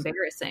 Yes.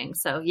 Embarrassing.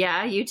 So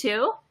yeah, you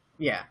too?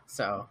 Yeah.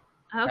 So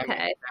okay,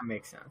 that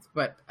makes sense.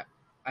 But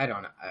I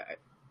don't know.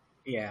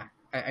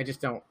 I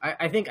just don't.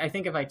 I think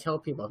if I tell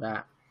people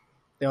that,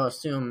 they'll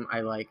assume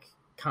I like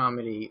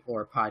comedy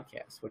or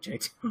podcasts, which I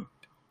don't.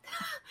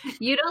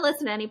 You don't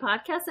listen to any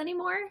podcasts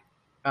anymore?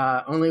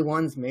 Only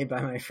ones made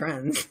by my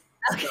friends.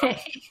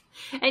 Okay.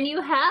 And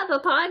you have a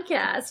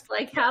podcast.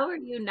 Like, how are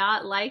you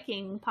not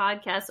liking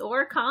podcasts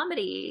or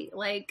comedy?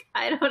 Like,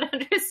 I don't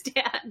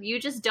understand. You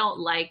just don't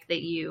like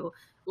that you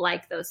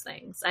like those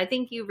things. I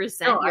think you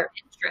resent your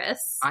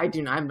interests. I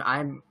do not.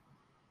 I'm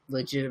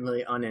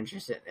legitimately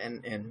uninterested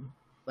in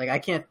like, I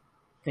can't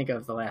think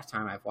of the last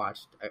time I've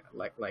watched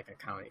like a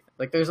comedy thing.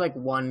 Like, there's like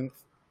one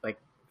like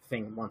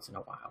thing once in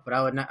a while, but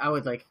I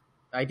would like,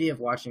 the idea of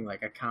watching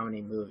like a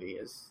comedy movie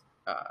is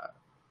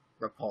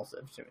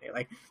repulsive to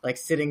me. Like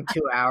sitting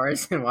 2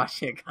 hours and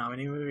watching a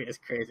comedy movie is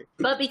crazy.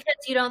 But because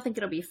you don't think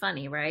it'll be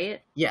funny,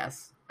 right?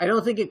 Yes. I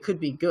don't think it could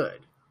be good.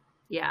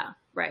 Yeah,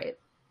 right.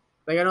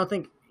 Like, I don't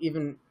think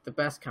even the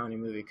best comedy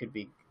movie could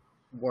be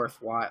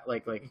worthwhile.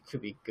 Like it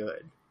could be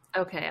good.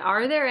 Okay.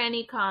 Are there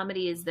any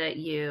comedies that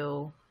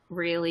you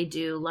really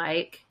do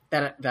like?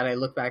 That I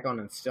look back on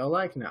and still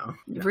like? No.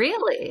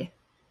 Really?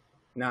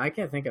 No, I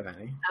can't think of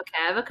any.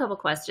 Okay, I have a couple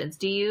questions.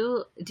 Do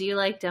you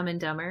like Dumb and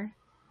Dumber?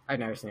 I've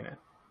never seen it.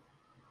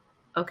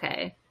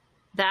 Okay.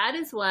 That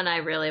is one I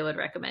really would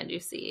recommend you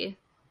see.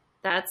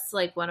 That's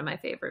like one of my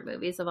favorite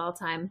movies of all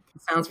time.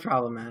 It sounds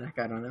problematic.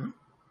 I don't know.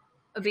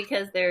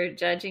 Because they're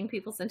judging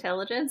people's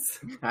intelligence?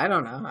 I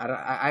don't know.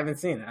 I haven't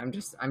seen it.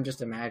 I'm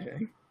just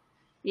imagining.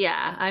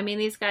 Yeah, I mean,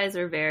 these guys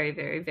are very,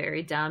 very,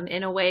 very dumb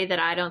in a way that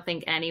I don't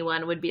think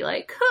anyone would be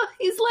like, huh,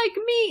 he's like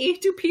me.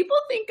 Do people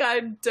think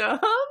I'm dumb?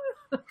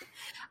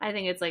 I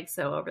think it's like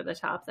so over the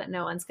top that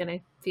no one's going to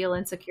feel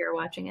insecure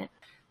watching it.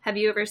 Have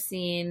you ever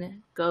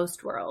seen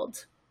Ghost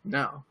World?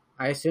 No.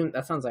 I assume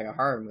that sounds like a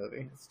horror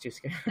movie. It's too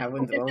scary. I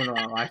wouldn't want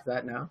to watch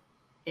that now.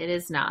 It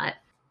is not.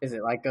 Is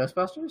it like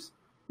Ghostbusters?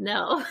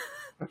 No.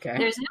 Okay.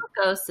 There's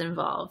no ghosts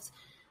involved,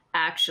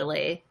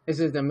 actually. Is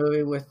it the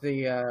movie with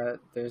the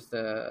there's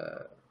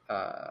the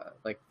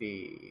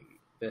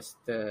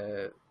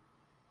the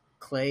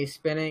clay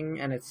spinning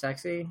and it's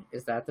sexy?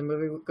 Is that the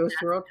movie Ghost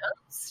World?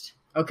 Ghost.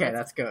 Okay,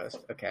 that's Ghost.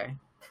 Okay.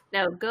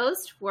 No,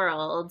 Ghost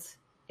World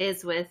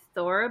is with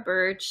Thora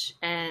Birch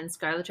and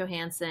Scarlett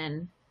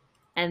Johansson,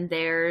 and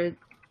they're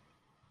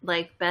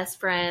like best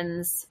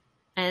friends,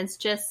 and it's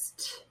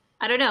just,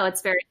 I don't know,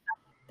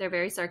 they're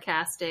very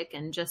sarcastic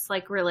and just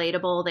like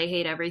relatable. They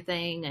hate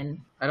everything, and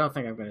I don't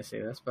think I'm going to see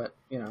this, but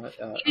you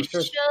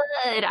should.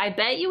 I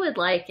bet you would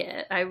like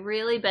it. I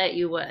really bet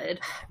you would.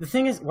 The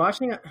thing is,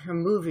 watching a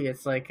movie,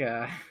 it's like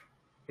a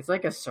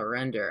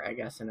surrender, I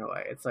guess, in a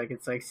way. It's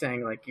like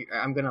saying, like,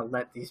 I'm going to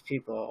let these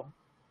people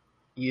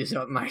use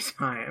up my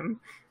time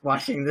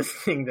watching this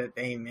thing that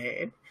they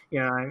made.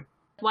 You know,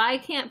 why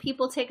can't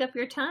people take up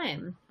your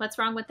time? What's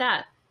wrong with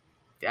that?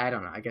 I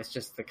don't know. I guess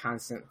just the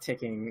constant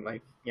ticking,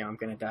 like, you know, I'm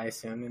going to die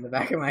soon in the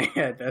back of my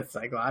head. That's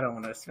like, well, I don't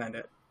want to spend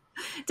it.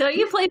 Don't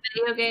you play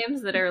video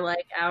games that are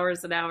like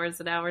hours and hours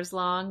and hours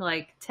long,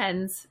 like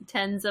tens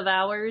of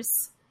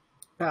hours?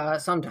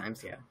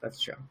 Sometimes, yeah,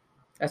 that's true.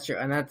 That's true,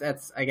 and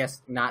that's I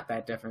guess not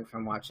that different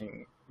from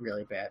watching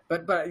really bad.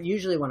 But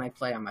usually when I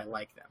play them, I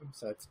like them,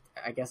 so it's,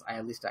 I guess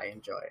at least I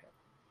enjoy it.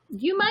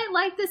 You might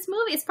like this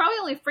movie. It's probably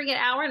only freaking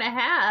hour and a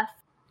half.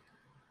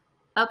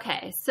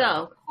 Okay,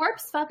 so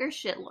Corpse Fucker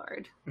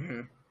Shitlord.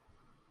 Mm-hmm.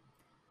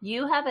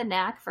 You have a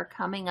knack for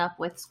coming up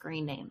with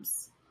screen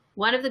names.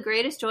 One of the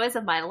greatest joys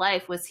of my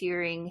life was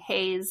hearing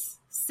Hayes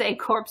say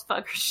Corpse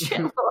Fucker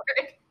Shitlord.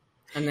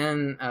 And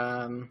then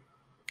I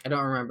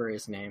don't remember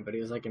his name, but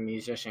he was like a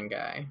musician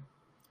guy,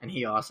 and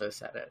he also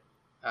said it.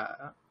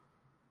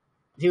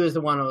 He was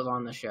the one who was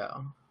on the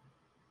show.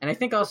 And I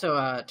think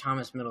also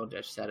Thomas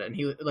Middleditch said it, and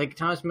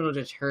Thomas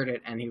Middleditch heard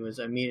it, and he was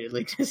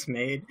immediately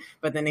dismayed.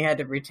 But then he had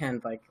to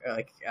pretend like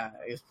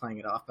he was playing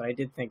it off. But I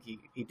did think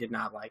he did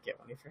not like it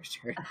when he first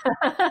heard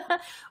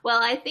it. Well,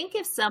 I think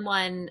if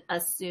someone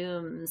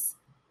assumes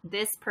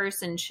this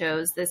person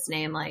chose this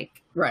name,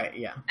 like, right,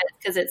 yeah,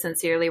 because it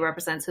sincerely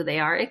represents who they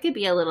are, it could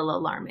be a little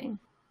alarming.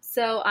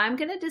 So I'm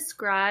going to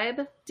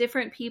describe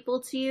different people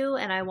to you,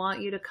 and I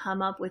want you to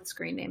come up with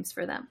screen names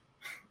for them.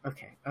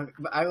 Okay.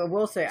 But I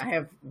will say I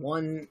have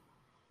one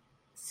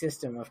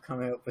system of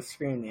coming up with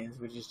screen names,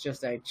 which is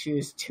just I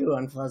choose two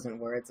unpleasant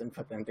words and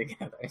put them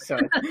together. So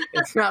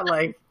it's not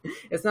like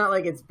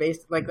it's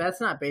based, like, that's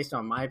not based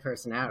on my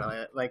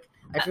personality. Like,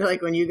 I feel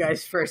like when you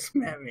guys first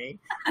met me,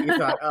 you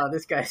thought, oh,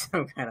 this guy's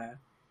some kind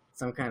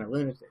of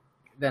lunatic.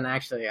 Then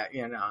actually,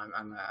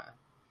 I'm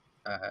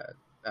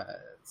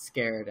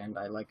scared and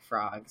I like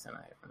frogs and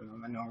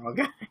I'm a normal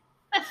guy.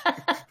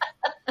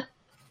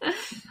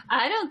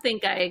 I don't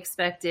think I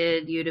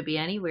expected you to be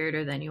any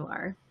weirder than you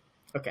are.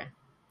 Okay.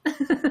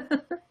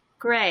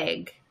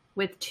 Greg,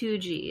 with 2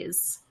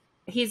 G's.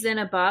 He's in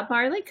a Bob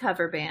Marley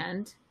cover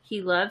band.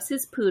 He loves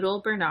his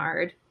poodle,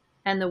 Bernard.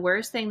 And the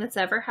worst thing that's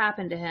ever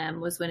happened to him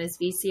was when his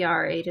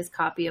VCR ate his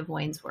copy of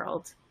Wayne's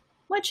World.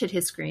 What should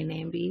his screen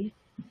name be?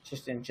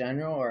 Just in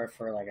general, or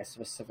for like a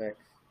specific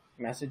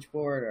message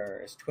board, or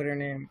his Twitter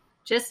name?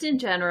 Just in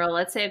general.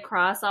 Let's say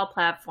across all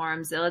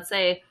platforms. Let's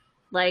say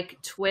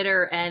like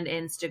Twitter and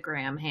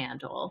Instagram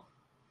handle.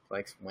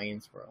 Like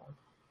Wayne's World.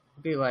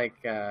 It'd be like,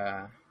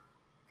 okay,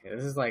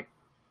 this is like,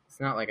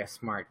 it's not like a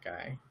smart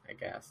guy, I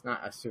guess.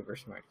 Not a super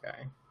smart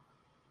guy.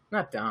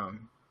 Not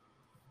dumb.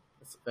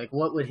 It's like,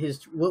 what would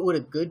a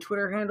good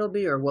Twitter handle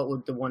be, or what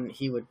would the one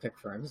he would pick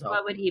for himself?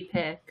 What would he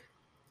pick?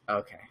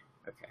 Okay.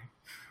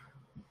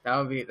 That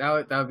would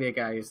be a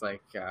guy who's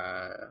like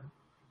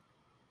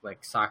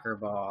soccer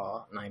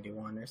ball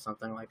 91 or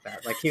something like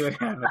that. Like he would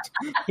have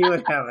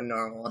a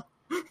normal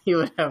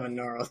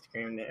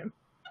screen name.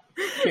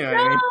 You know what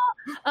I mean?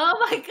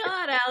 Oh my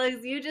God,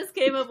 Alex, you just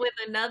came up with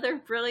another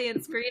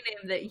brilliant screen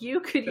name that you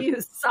could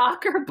use.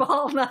 Soccer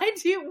ball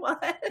 91.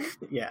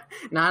 Yeah,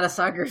 not a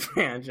soccer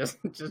fan, just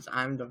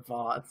I'm the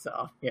ball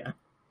itself. Yeah.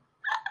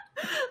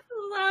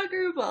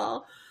 Soccer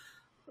ball.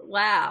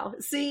 Wow.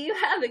 See, you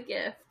have a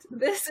gift.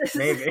 This is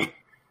maybe.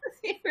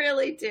 You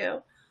really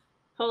do.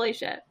 Holy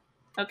shit.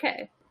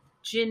 Okay.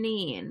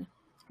 Janine,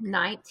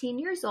 19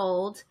 years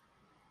old,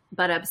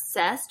 but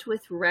obsessed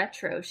with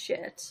retro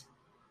shit.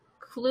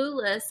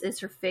 Clueless is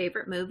her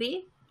favorite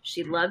movie.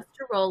 She loves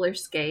to roller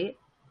skate,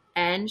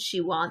 and she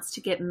wants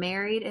to get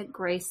married at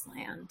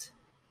Graceland.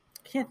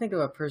 I can't think of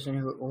a person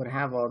who would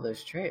have all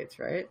those traits,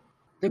 right?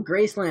 The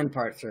Graceland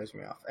part throws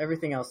me off.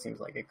 Everything else seems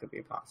like it could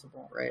be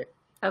possible, right?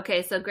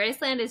 Okay, so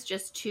Graceland is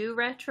just too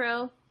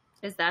retro.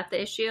 Is that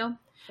the issue?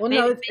 Well,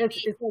 maybe, no, it's like,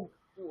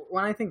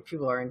 when I think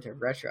people are into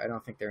retro, I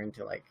don't think they're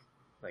into like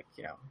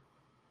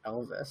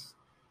Elvis.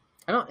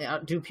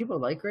 Do people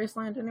like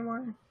Graceland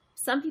anymore?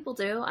 Some people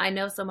do. I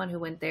know someone who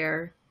went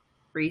there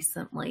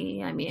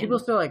recently. I mean, people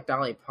still like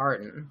Dolly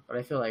Parton, but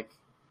I feel like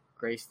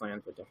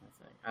Graceland's a different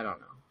thing. I don't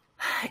know.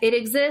 It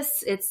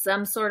exists. It's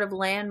some sort of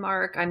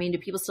landmark. I mean, do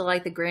people still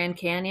like the Grand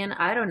Canyon?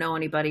 I don't know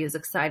anybody who's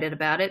excited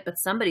about it, but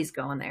somebody's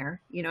going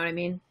there. You know what I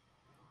mean?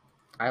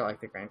 I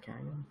like the Grand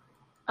Canyon.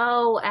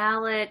 Oh,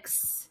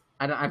 Alex.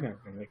 I've never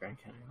been to the Grand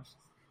Canyon.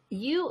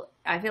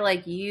 I feel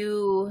like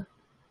you're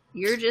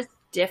just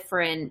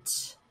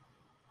different.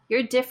 You're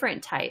a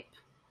different type.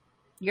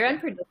 You're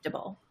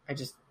unpredictable. I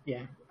guess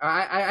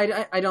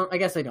I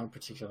don't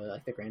particularly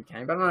like the Grand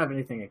Canyon, but I don't have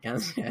anything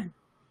against it.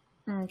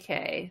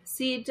 Okay.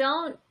 See,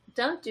 don't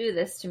do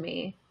this to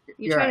me.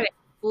 You're right. trying to make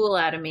a fool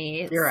out of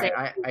me. You're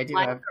right. I do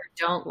have, or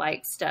don't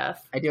like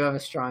stuff. I do have a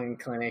strong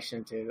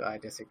inclination to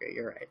disagree.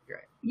 You're right.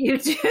 You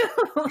do.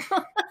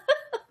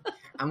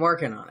 I'm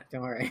working on it.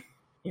 Don't worry.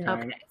 You know,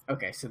 okay.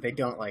 Okay. So they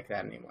don't like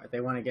that anymore.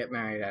 They want to get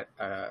married at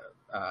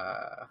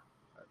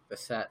the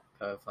set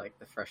of like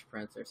the Fresh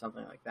Prince or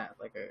something like that.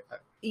 Like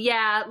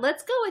yeah,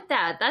 let's go with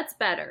that. That's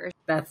better.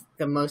 That's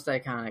the most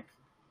iconic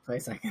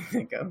place I can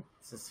think of.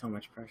 This is so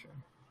much pressure.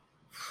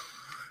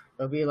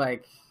 It would be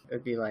like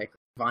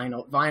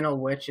Vinyl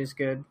Witch is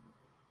good.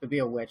 It'd be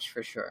a witch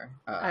for sure.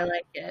 I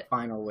like it.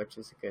 Vinyl Witch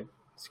is a good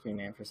screen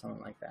name for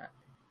someone like that.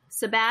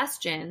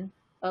 Sebastian,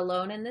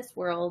 alone in this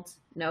world,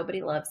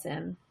 nobody loves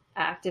him,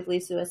 actively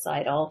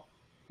suicidal,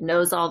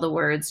 knows all the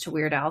words to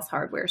Weird Al's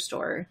Hardware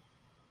Store.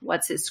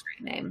 What's his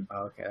screen name?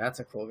 Okay, that's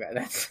a cool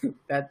guy.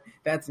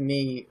 That's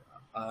me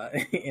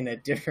in a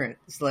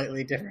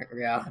slightly different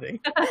reality.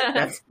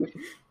 That's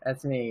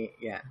me.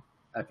 Yeah.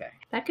 Okay.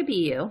 That could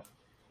be you.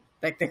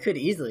 That could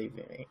easily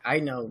be me. I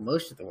know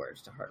most of the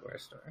words to Hardware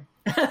Store.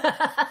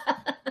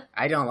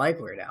 I don't like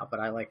Weird Al, but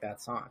I like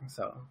that song.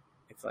 So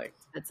it's like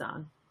good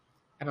song.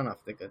 I don't know if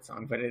it's a good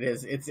song, but it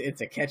is.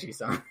 It's a catchy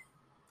song.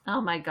 Oh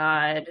my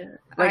God!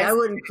 Like I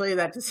wouldn't play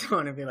that to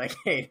someone and be like,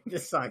 "Hey,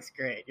 this song's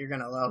great. You're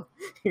gonna love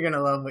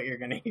what you're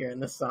gonna hear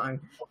in this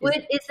song."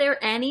 Is there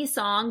any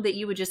song that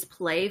you would just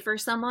play for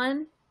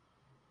someone?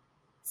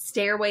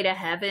 Stairway to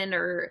Heaven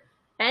or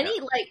any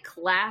like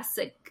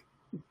classically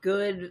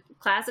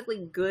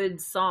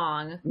good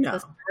song? No. The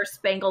Star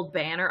Spangled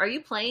Banner. Are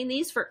you playing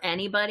these for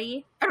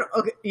anybody?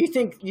 Okay, you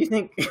think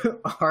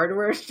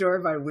Hardware Store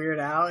by Weird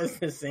Al is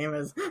the same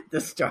as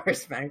the Star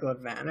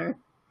Spangled Banner?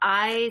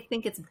 I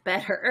think it's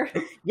better.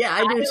 Yeah,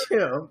 I do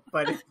too.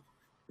 But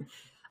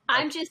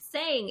I'm just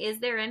saying, is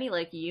there any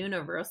like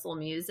universal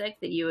music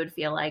that you would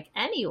feel like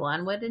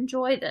anyone would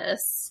enjoy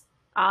this?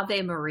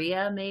 Ave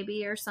Maria,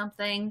 maybe, or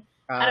something?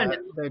 I don't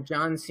know. The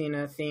John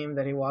Cena theme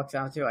that he walks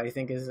out to, I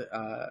think is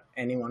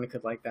anyone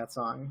could like that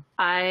song.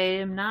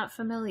 I'm not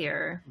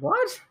familiar.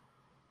 What?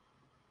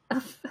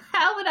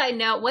 How would I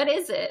know? What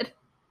is it?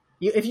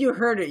 If you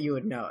heard it, you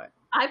would know it.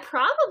 I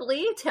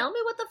probably. Tell me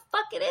what the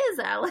fuck it is,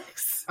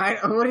 Alex.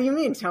 What do you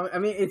mean? Tell me. I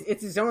mean,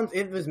 it's his own.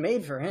 It was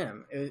made for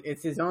him.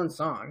 It's his own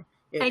song.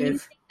 You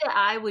think that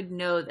I would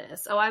know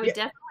this? Oh, I would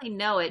definitely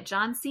know it.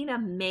 John Cena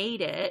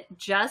made it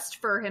just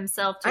for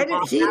himself to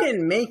walk out. He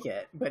didn't make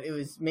it, but it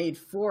was made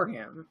for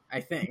him,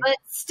 I think. But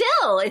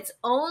still, it's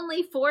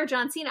only for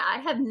John Cena. I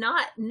have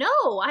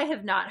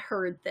not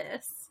heard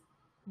this.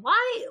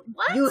 Why?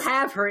 What? You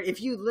have heard. If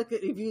you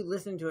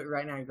listen to it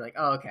right now, you'd be like,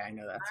 "Oh, okay, I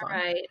know that song." All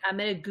right, I'm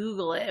gonna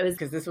Google it.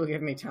 Because this will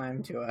give me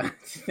time to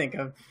think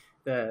of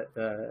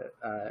the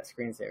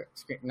screen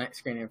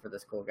name for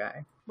this cool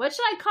guy. What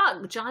should I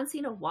call it? John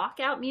Cena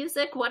walkout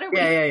music? What are we?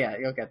 Yeah.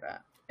 You'll get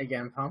that.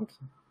 Again, pumped.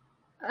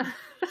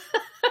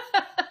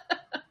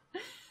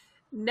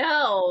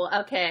 No.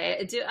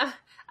 Okay.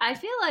 I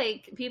feel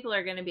like people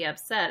are going to be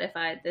upset if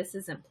this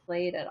isn't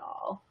played at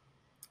all.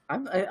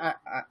 I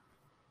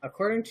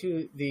according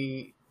to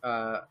the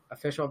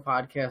official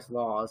podcast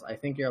laws, I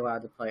think you're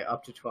allowed to play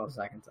up to 12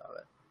 seconds of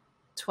it.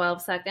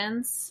 12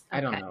 seconds? Okay.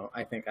 I don't know.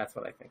 I think that's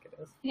what I think it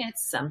is. Yeah,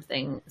 it's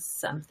something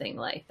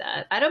like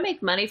that. I don't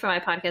make money for my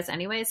podcast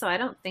anyway, so I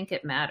don't think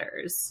it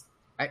matters.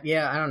 I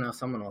don't know.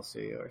 Someone will sue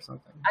you or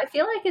something. I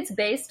feel like it's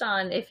based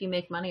on if you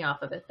make money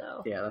off of it,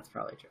 though. Yeah, that's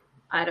probably true.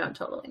 I don't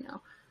totally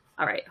know.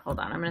 All right, hold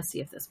on. I'm going to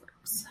see if this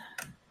works.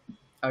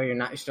 Oh,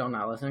 you're still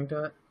not listening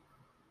to it?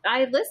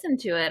 I listened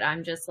to it.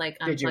 I'm just like...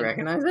 Did you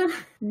recognize it?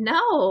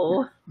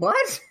 No.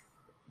 What?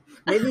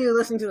 Maybe you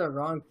listened to the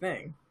wrong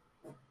thing.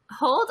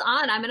 Hold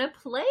on. I'm going to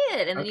play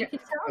it, and then you can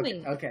tell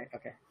me. Okay.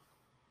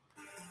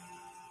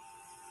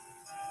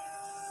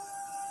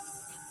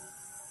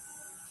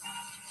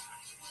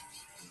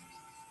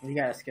 You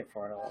gotta skip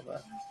forward a little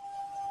bit.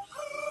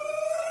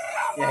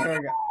 Yeah, here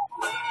we go.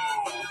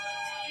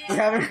 You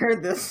haven't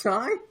heard this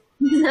song?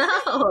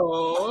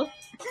 No.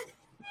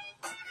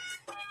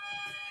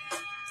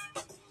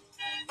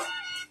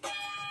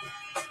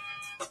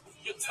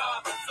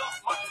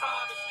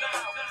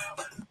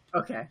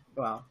 Okay,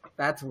 well,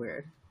 that's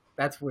weird.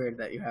 That's weird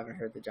that you haven't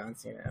heard the John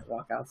Cena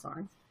walkout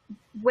song.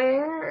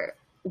 Where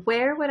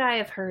would I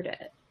have heard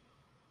it?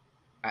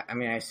 I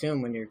mean, I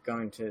assume when you're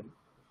going to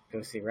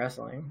go see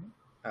wrestling.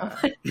 Oh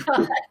my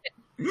God.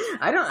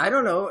 I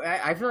don't know.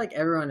 I feel like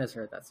everyone has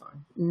heard that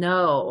song.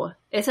 No.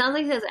 It sounds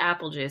like it says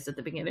apple juice at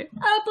the beginning.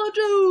 Apple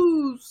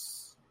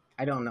juice!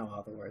 I don't know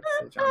all the words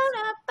to John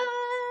Cena.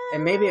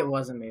 And maybe it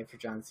wasn't made for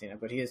John Cena,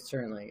 but he is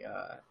certainly,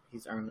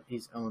 he's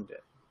owned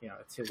it. You know,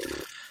 it's his.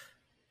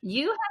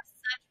 You have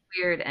such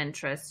weird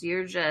interests.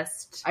 You're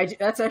just...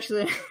 That's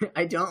actually...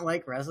 I don't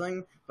like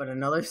wrestling, but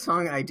another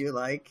song I do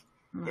like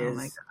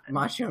is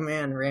Macho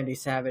Man Randy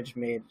Savage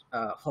made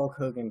a Hulk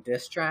Hogan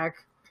diss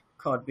track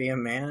called Be a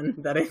Man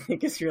that I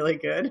think is really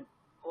good.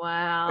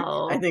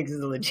 Wow. I think this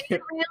is legit. Do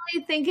you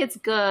really think it's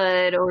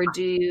good, or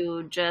do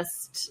you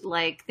just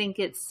like think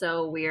it's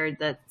so weird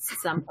that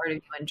some part of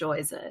you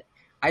enjoys it?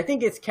 I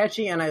think it's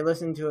catchy, and I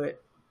listen to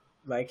it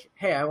like,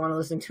 hey, I want to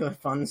listen to a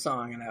fun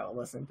song, and I will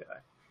listen to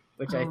it.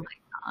 Which my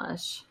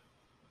gosh.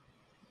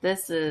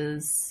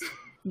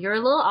 You're a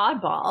little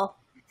oddball.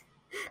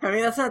 I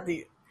mean, that's not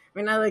the... I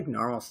mean, I like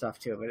normal stuff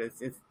too, but it's.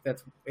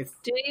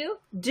 Do you?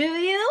 Do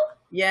you?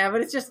 Yeah,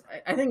 but it's just.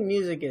 I think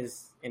music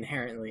is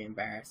inherently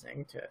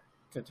embarrassing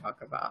to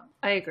talk about.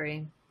 I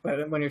agree.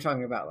 But when you're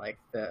talking about like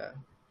the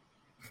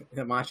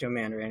Macho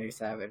Man Randy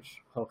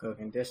Savage Hulk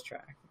Hogan diss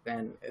track,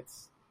 then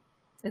it's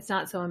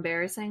not so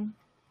embarrassing.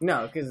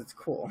 No, because it's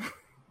cool.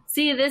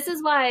 See, this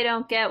is why I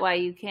don't get why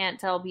you can't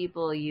tell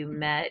people you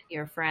met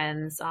your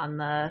friends on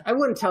the... I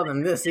wouldn't tell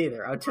them this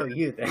either. I'll tell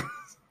you this.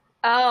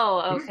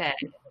 Oh, okay.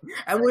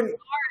 I wouldn't... You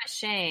are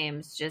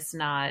ashamed, just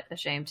not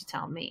ashamed to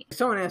tell me. If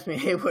someone asked me,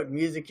 hey, what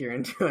music you're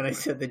into, and I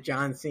said the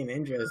John Cena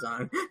intro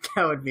song,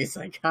 that would be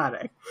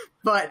psychotic.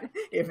 But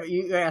if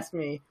you ask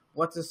me,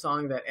 what's a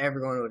song that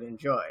everyone would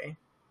enjoy?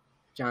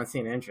 John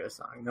Cena intro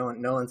song.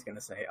 No one's going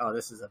to say, oh,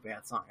 this is a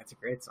bad song. It's a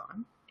great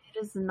song. It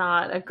is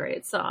not a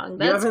great song.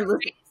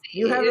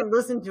 You haven't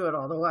listened to it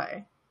all the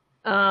way.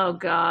 Oh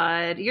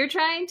God, you're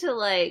trying to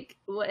like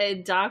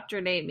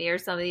indoctrinate me or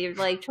something. You're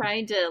like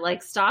trying to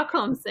like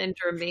Stockholm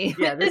syndrome me.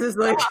 Yeah, this is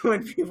like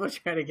when people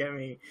try to get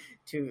me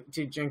to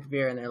drink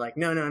beer, and they're like,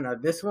 no,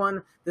 this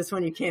one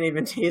you can't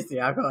even taste the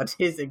alcohol. It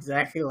tastes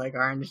exactly like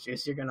orange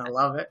juice. You're gonna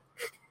love it.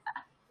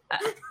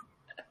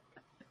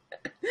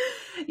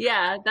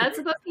 Yeah, that's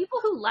what people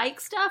who like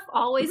stuff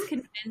always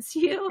convince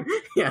you.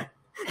 Yeah,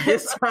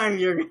 this time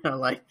you're gonna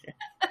like it.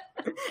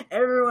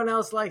 Everyone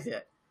else likes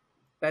it.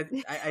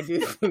 I do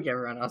think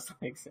everyone else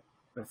likes it.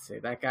 Let's see.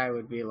 That guy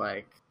would be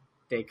like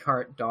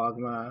Descartes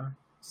Dogma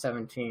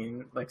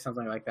 17, like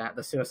something like that.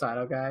 The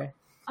suicidal guy.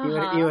 He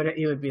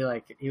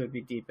would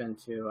be deep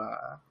into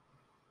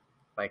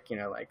like, you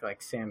know,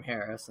 like Sam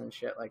Harris and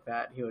shit like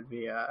that. He would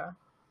be or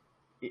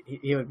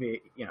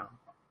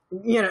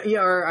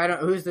I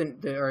don't who's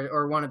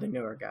or one of the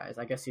newer guys.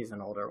 I guess he's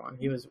an older one.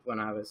 He was when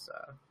I was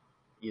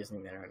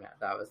using the internet.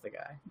 That was the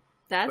guy.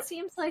 That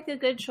seems like a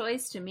good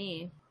choice to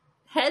me.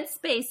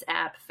 Headspace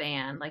app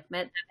fan, like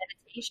the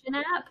meditation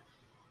app.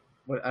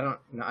 What I'm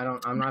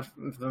not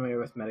familiar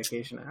with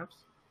medication apps.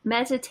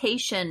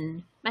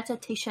 Meditation.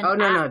 Oh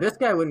no, this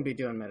guy wouldn't be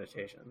doing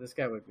meditation. This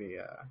guy would be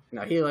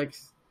no, he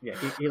likes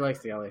he likes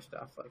the other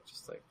stuff, like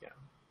just like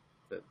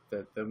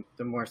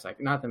the more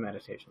not the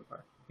meditation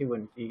part. He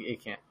wouldn't. He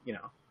can't. You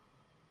know,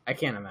 I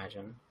can't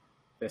imagine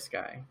this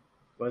guy.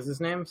 What's his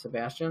name?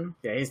 Sebastian?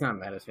 Yeah, he's not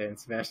meditating.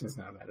 Sebastian's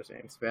not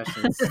meditating.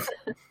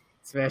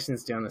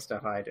 Sebastian's doing the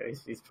stuff I do.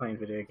 He's playing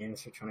video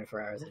games for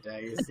 24 hours a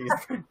day.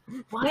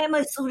 Why am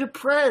I so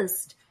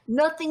depressed?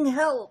 Nothing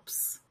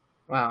helps.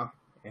 Wow.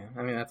 Yeah,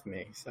 I mean, that's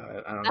me.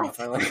 So I don't know if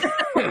I like.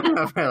 I don't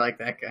know if I like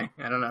that guy.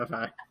 I don't know if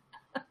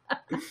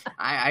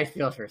I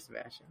feel for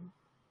Sebastian.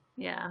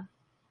 Yeah.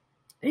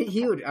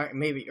 He would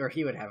maybe, or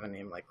he would have a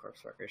name like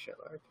Corpse Worker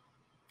Shitlord,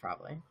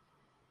 probably.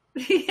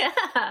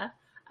 Yeah,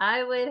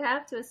 I would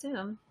have to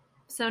assume.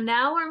 So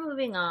now we're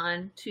moving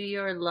on to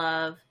your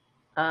love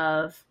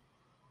of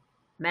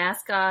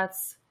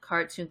mascots,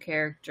 cartoon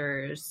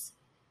characters,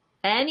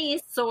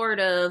 any sort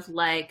of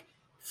like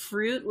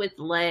fruit with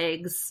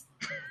legs,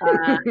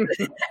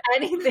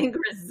 anything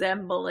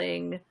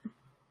resembling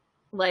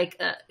like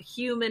a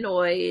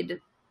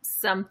humanoid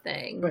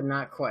something, but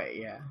not quite.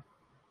 Yeah.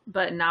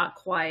 But not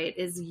quite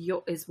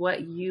is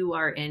what you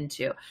are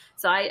into.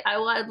 So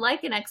I'd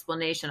like an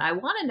explanation. I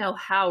want to know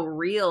how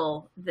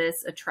real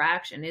this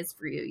attraction is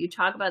for you. You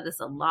talk about this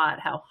a lot,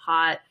 how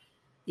hot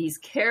these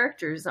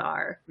characters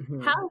are.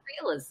 Mm-hmm. How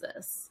real is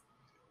this?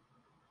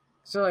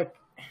 So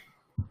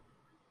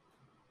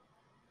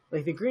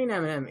like the green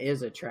M&M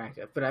is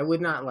attractive, but I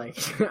would not like,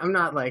 I'm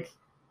not like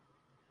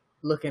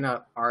looking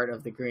up art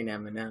of the green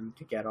M&M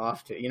to get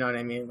off to, you know what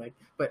I mean? Like,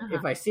 but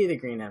if I see the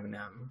green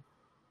M&M,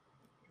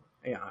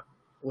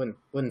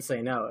 wouldn't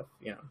say no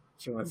if,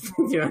 she wants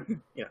to do it,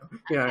 you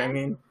know what I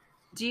mean?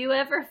 Do you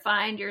ever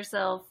find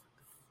yourself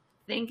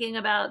thinking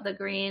about the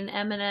green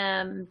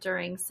M&M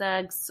during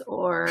sex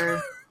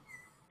or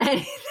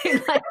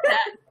anything like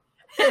that?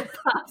 It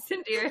pops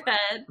into your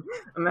head.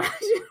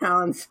 Imagine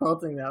how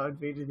insulting that would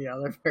be to the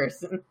other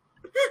person.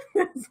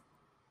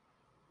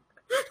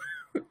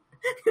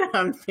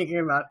 I'm thinking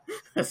about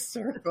a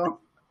circle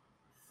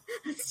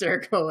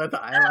with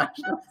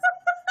eyelashes.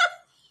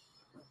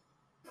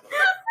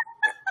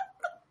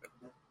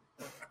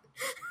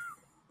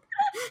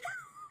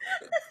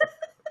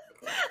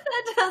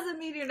 That doesn't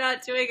mean you're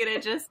not doing it.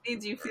 It just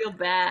means you feel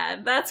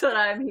bad. That's what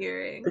I'm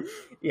hearing.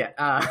 Yeah,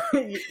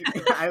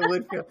 I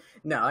would feel.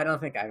 No, I don't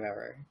think I've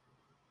ever.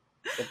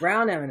 The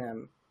brown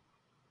M&M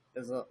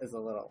is a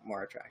little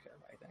more attractive,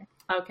 I think.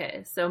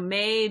 Okay, so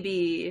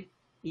maybe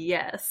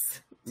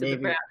yes.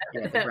 Maybe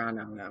the brown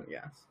M&M,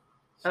 yes.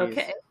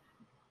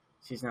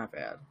 She's not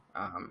bad.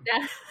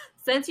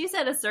 Since you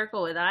said a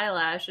circle with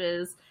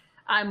eyelashes,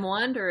 I'm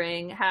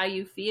wondering how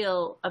you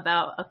feel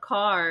about a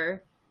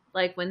car.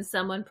 Like when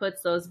someone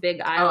puts those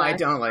big eyelashes. Oh, I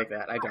don't like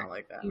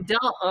that. You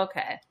don't?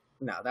 Okay.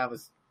 No,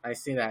 I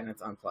see that and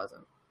it's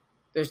unpleasant.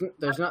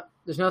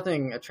 There's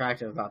nothing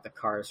attractive about the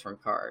cars from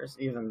Cars,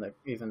 even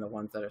the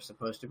ones that are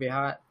supposed to be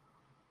hot.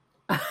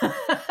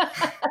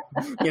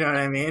 You know what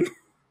I mean?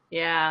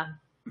 Yeah.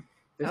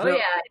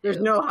 There's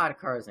no hot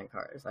cars in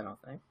Cars, I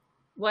don't think.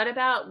 What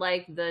about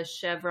like the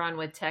Chevron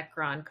with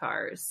Techron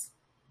cars?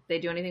 They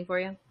do anything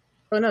for you?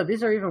 Oh no,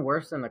 these are even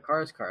worse than the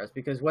cars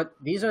because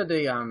these are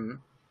the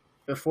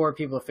before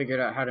people figured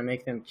out how to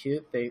make them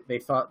cute, they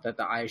thought that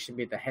the eyes should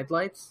be the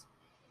headlights.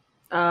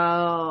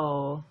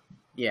 Oh.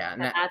 Yeah,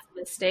 and that's a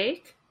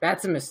mistake?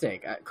 That's a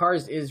mistake.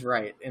 Cars is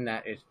right in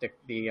that it's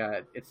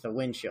it's the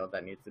windshield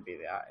that needs to be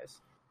the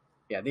eyes.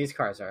 Yeah, these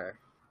cars are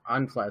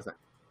unpleasant.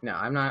 No,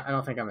 I'm not. I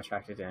don't think I'm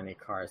attracted to any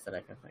cars that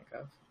I can think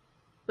of.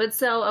 But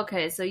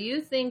so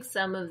you think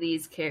some of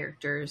these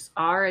characters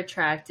are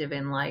attractive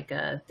in like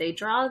they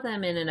draw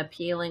them in an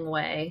appealing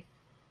way,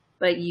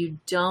 but you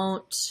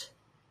don't.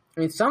 I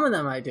mean, some of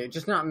them I do,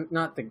 just not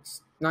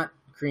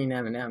Green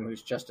M&M,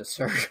 who's just a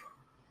circle.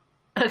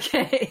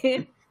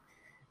 Okay.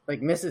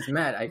 Like Mrs.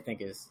 Met, I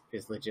think is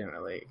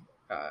legitimately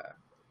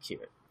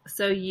cute.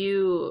 So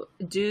you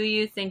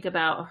think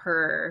about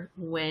her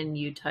when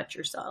you touch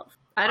yourself?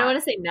 I don't want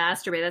to say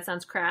masturbate. That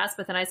sounds crass.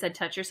 But then I said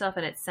touch yourself,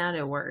 and it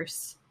sounded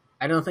worse.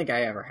 I don't think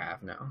I ever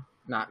have. No,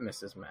 not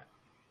Mrs. Met.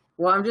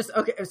 Well, I'm just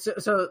okay.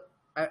 So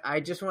I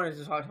just wanted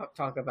to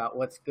talk about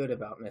what's good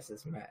about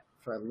Mrs. Met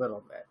for a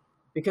little bit,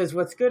 because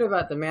what's good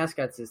about the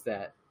mascots is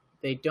that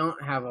they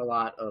don't have a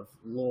lot of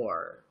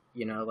lore.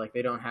 Like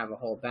they don't have a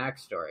whole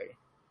backstory.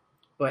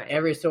 But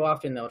every so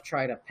often they'll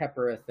try to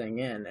pepper a thing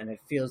in, and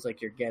it feels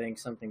like you're getting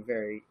something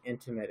very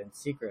intimate and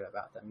secret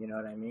about them. You know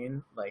what I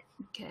mean? Like,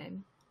 okay.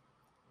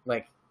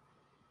 Like,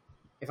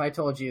 if I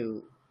told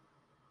you,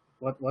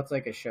 what's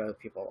like a show that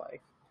people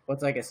like?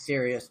 What's like a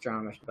serious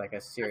drama, like a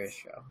serious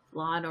show?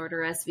 Law and Order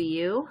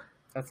SVU?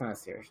 That's not a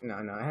serious. No,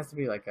 it has to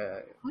be like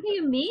a. What do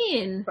you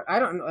mean? I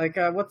don't like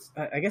what's.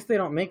 I guess they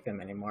don't make them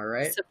anymore,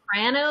 right?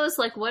 Sopranos?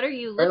 Like, what are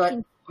you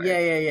looking for?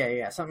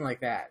 Yeah, something like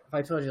that. If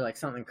I told you like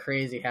something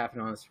crazy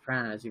happened on The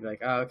Sopranos, you'd be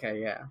like, oh,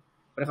 okay, yeah.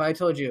 But if I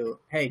told you,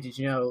 hey, did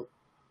you know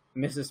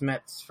Mrs.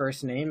 Met's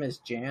first name is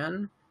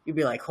Jan? You'd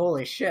be like,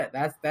 holy shit,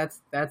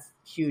 that's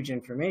huge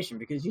information,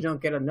 because you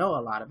don't get to know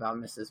a lot about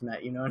Mrs.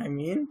 Met. You know what I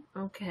mean?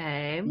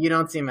 Okay. You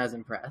don't seem as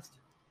impressed.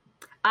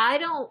 I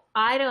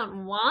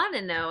don't want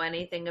to know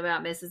anything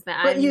about Mrs.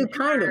 Met. But you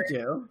kind of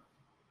do.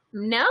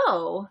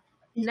 No,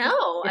 if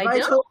I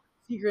don't. Told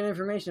secret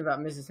information about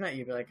Mrs. Met,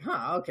 you'd be like,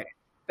 huh, okay.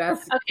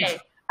 That's okay.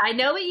 I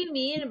know what you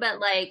mean, but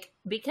like,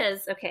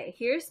 because, okay,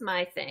 here's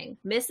my thing.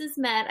 Mrs.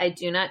 Met, I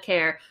do not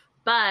care.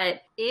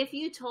 But if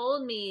you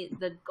told me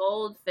the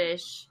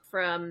goldfish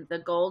from the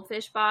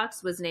Goldfish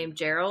box was named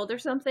Gerald or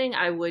something,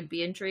 I would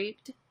be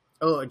intrigued.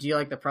 Oh, do you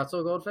like the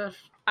pretzel goldfish?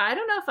 I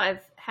don't know if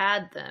I've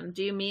had them.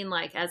 Do you mean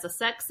like as a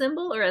sex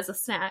symbol or as a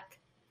snack?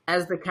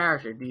 As the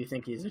character, do you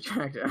think he's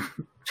attractive?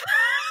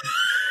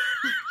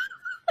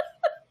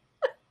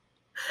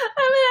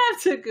 I'm going to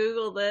have to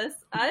Google this.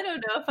 I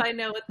don't know if I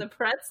know what the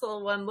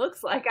pretzel one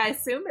looks like. I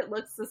assume it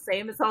looks the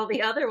same as all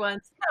the other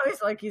ones. No,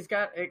 he's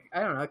got, I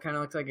don't know, it kind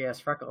of looks like he has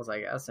freckles,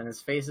 I guess, and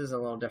his face is a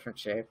little different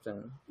shaped.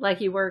 And like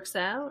he works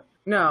out?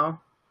 No,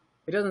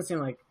 It doesn't seem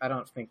like, I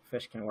don't think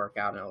fish can work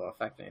out and it'll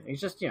affect anything.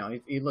 He's just,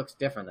 he looks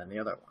different than the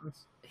other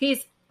ones.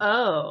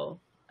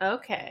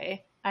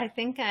 Okay. I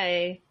think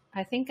I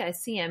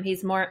see him.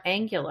 He's more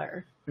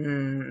angular.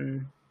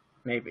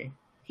 Maybe.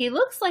 He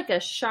looks like a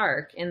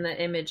shark in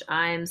the image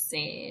I'm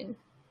seeing.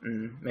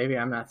 Maybe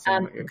I'm not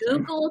seeing what you're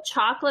Google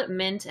chocolate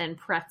mint and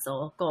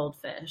pretzel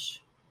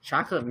goldfish.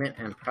 Chocolate mint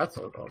and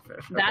pretzel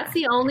goldfish. Okay. That's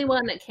the only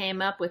one that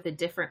came up with a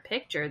different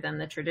picture than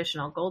the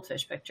traditional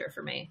goldfish picture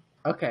for me.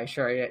 Okay,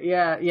 sure.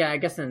 Yeah. I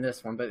guess in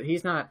this one, but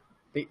he's not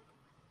the.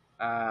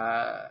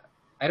 I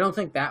don't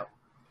think that.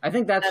 I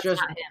think that's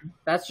just not him.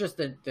 That's just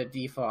the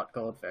default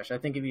goldfish. I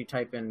think if you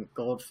type in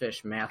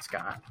goldfish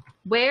mascot,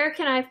 where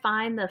can I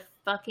find the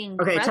fucking?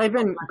 Okay, type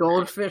in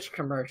goldfish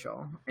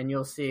commercial, and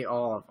you'll see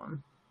all of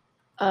them.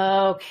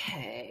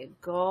 Okay,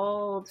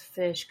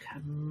 goldfish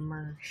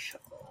commercial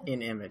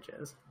in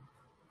images.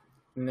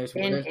 And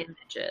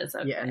images.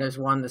 Okay. Yeah, and there's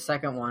one. The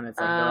second one, it's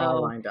like they're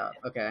all lined up.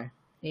 Okay.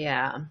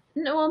 Yeah.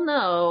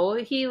 No.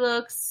 He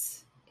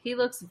looks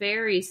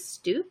very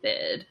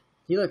stupid.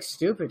 He looks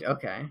stupid.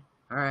 Okay.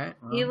 All right.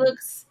 Well.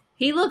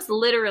 He looks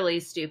literally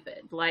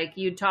stupid. Like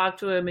you'd talk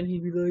to him and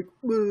he'd be like,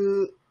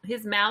 "Bleh."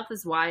 His mouth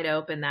is wide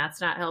open. That's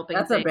not helping.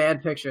 That's a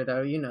bad picture,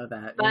 though. You know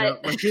that.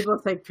 But when people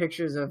take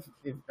pictures of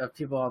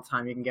people all the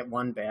time, you can get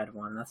one bad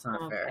one. That's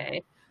not fair.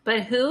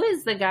 But who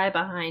is the guy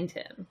behind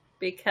him?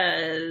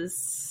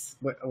 Because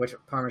which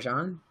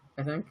Parmesan?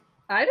 I think.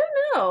 I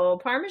don't know.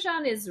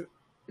 Parmesan is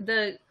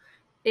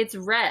it's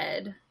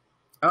red.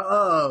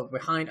 Oh,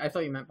 behind. I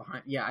thought you meant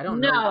behind. Yeah, I don't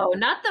know. No,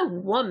 not the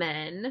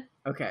woman.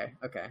 Okay.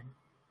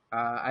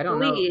 I don't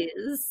know.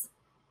 Please.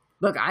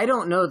 Look, I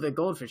don't know the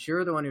goldfish.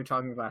 You're the one who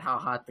talking about how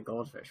hot the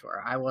goldfish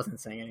were. I wasn't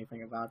saying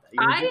anything about that.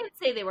 I didn't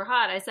say they were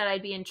hot. I said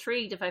I'd be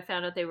intrigued if I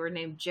found out they were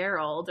named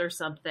Gerald or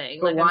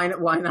something. But why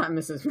not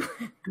Mrs.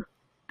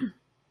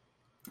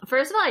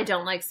 First of all, I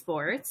don't like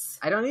sports.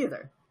 I don't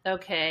either.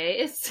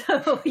 Okay,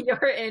 so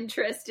your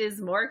interest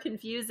is more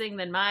confusing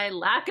than my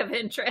lack of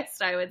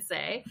interest, I would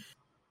say.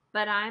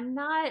 But I'm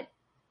not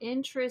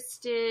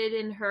interested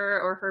in her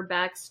or her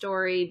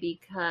backstory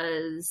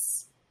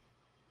because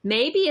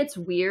maybe it's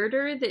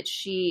weirder that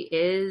she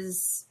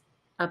is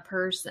a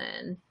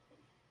person.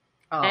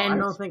 Oh, and I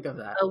don't think of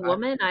that. A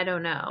woman? I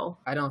don't know.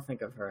 I don't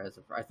think of her as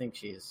I think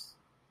she's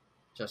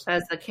just...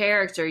 As the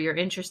character, you're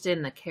interested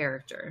in the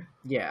character.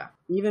 Yeah.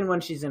 Even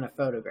when she's in a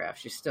photograph,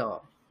 she's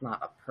still not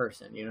a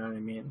person, you know what I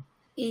mean?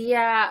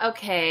 Yeah,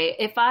 okay.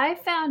 If I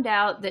found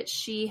out that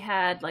she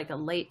had like a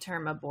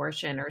late-term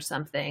abortion or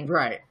something,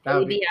 right? I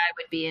would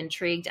be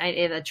intrigued.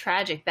 A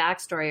tragic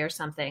backstory or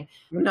something.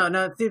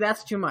 No. See,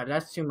 that's too much.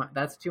 That's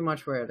too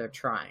much where they're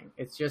trying.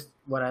 It's just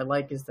what I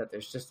like is that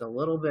there's just a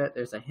little bit.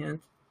 There's a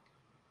hint,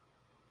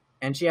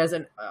 and she has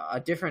a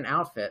different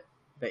outfit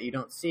that you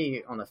don't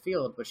see on the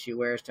field, but she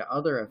wears to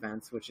other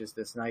events, which is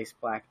this nice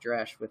black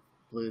dress with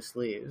blue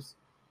sleeves,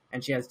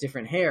 and she has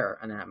different hair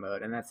in that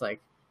mode, and that's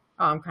like.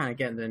 Oh, I'm kind of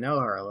getting to know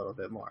her a little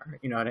bit more.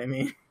 You know what I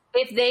mean?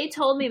 If they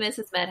told me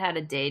Mrs. Met had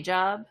a day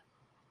job,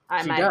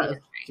 I might be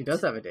intrigued. She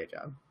does have a day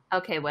job.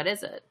 Okay, what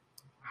is it?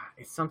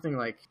 It's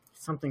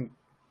something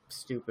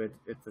stupid.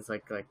 It's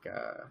like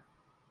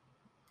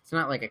it's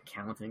not like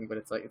accounting, but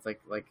it's like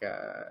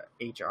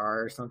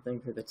HR or something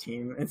for the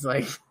team. It's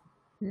like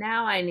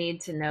now I need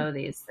to know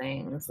these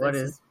things. What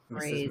is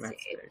crazy. Mrs.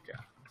 Met's day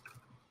job?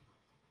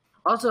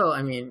 Also,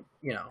 I mean,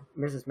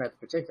 Mrs. Met in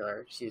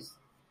particular, she's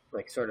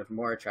like sort of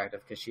more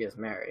attractive because she is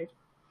married,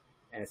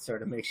 and it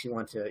sort of makes you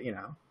want to,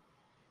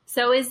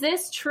 So is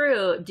this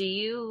true?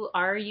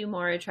 Are you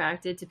more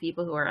attracted to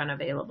people who are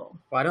unavailable?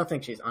 Well, I don't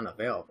think she's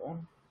unavailable.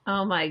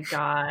 Oh my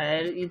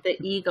God, the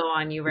ego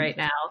on you right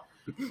now.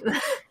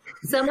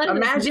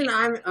 Imagine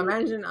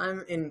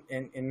I'm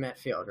in Met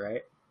Field,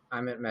 right?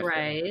 I'm at Met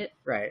Field.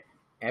 Right.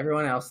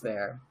 Everyone else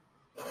there,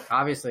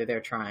 obviously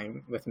they're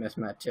trying with Miss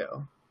Met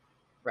too.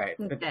 Right.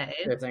 Okay.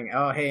 They're saying,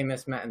 "Oh, hey,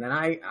 Miss Met," and then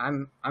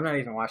I'm not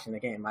even watching the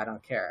game. I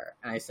don't care.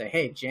 And I say,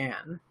 "Hey,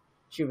 Jan,"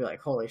 she'd be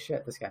like, "Holy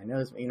shit, this guy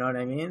knows me." You know what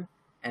I mean?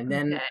 And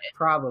then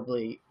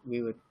probably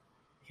we would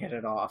hit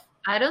it off.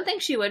 I don't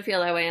think she would feel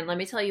that way, and let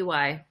me tell you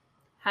why.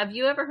 Have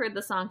you ever heard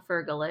the song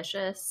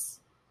Fergalicious?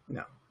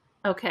 No.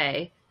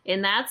 Okay.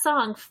 In that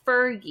song,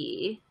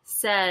 Fergie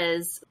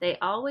says, "They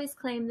always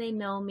claim they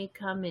know me,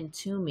 coming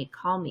to me,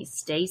 call me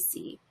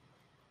Stacy."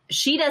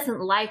 She doesn't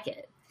like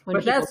it.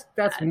 But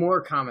that's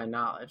more common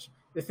knowledge.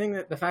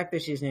 The fact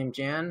that she's named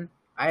Jan,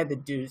 I had to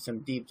do some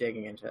deep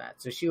digging into that.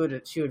 So she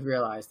would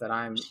realize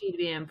that she'd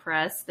be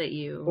impressed that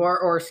you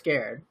or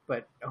scared,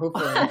 but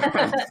hopefully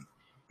impressed.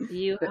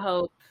 You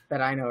hope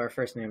that I know her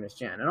first name is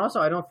Jan. And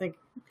also I don't think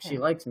she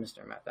likes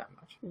Mr. Met that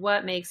much.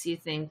 What makes you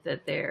think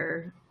that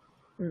their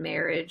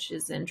marriage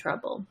is in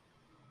trouble?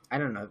 I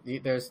don't know.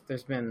 There's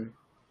been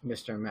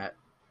Mr. Met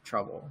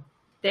trouble.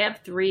 They have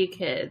 3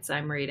 kids,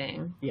 I'm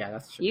reading. Yeah,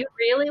 that's true. You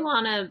really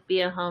want to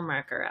be a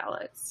homewrecker,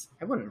 Alex?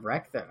 I wouldn't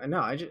wreck them.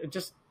 No, I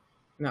just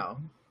no.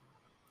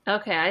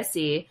 Okay, I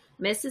see.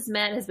 Mrs.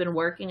 Met has been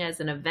working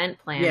as an event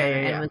planner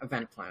and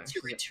event planner.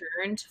 To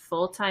return to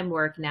full-time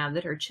work now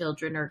that her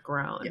children are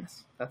grown.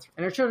 Yes, that's right.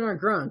 And her children are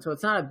grown, so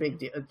it's not a big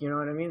deal. You know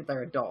what I mean?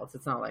 They're adults.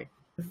 It's not like...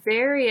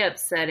 Very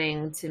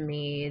upsetting to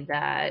me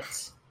that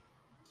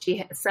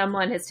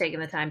someone has taken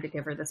the time to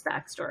give her this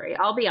backstory.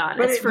 I'll be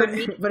honest.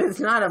 But it's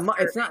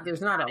not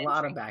there's not a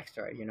lot of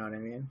backstory. You know what I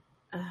mean?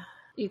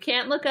 You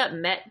can't look up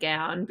Met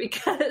gown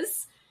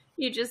because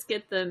you just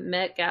get the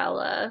Met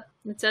Gala.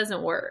 It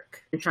doesn't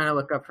work. You're trying to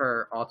look up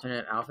her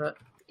alternate outfit?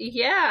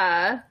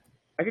 Yeah.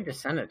 I could just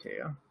send it to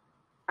you.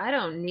 I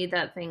don't need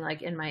that thing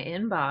like in my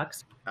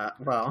inbox. I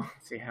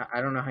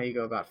don't know how you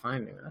go about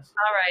finding this.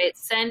 All right,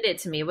 send it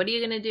to me. What are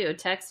you going to do?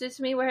 Text it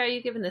to me? How are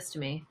you giving this to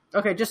me?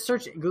 Okay, just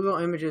search Google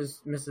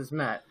Images Mrs.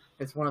 Met.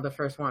 It's one of the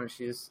first ones.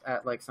 She's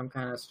at like some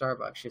kind of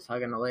Starbucks. She's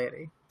hugging a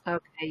lady.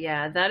 Okay,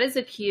 yeah, that is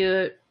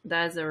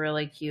a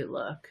really cute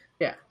look.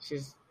 Yeah,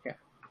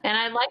 and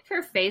I like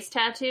her face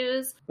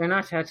tattoos. They're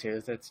not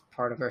tattoos. It's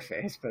part of her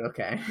face, but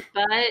okay.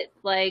 But,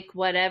 like,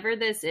 whatever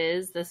this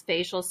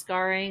facial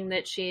scarring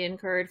that she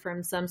incurred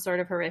from some sort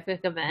of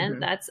horrific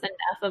event, that's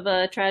enough of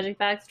a tragic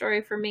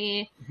backstory for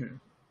me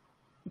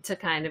to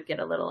kind of get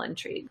a little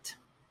intrigued.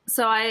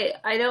 So I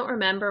don't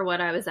remember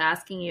what I was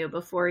asking you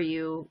before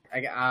you...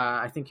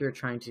 I think you're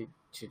trying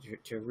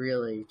to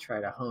really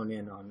try to hone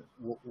in on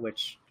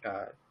which...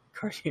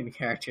 cartoon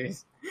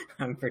characters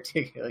I'm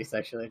particularly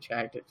sexually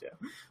attracted to,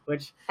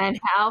 and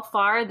how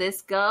far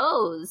this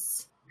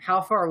goes.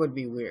 How far would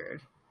be weird?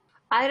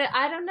 I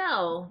don't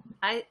know.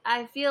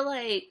 I feel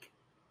like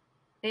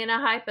in a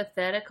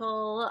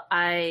hypothetical,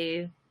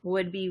 I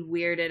would be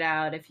weirded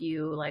out if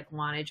you like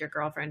wanted your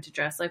girlfriend to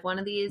dress like one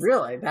of these.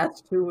 Really?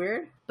 That's too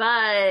weird?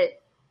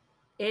 But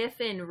if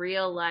in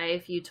real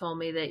life you told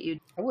me that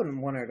I wouldn't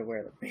want her to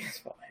wear the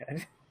baseball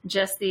hat.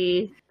 Just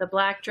the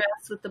black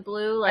dress with the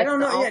blue. Like I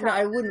don't know. Yeah, no,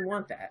 I wouldn't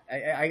want that.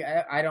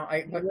 I don't.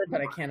 But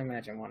I can't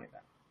imagine wanting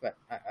that. But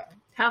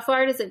how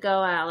far does it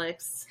go,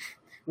 Alex?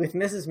 With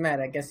Mrs.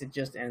 Met, I guess it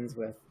just ends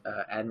with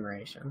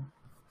admiration.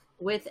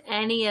 With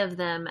any of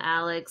them,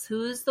 Alex,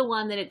 who's the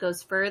one that it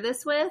goes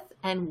furthest with,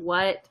 and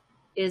what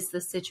is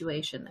the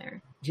situation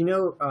there? Do you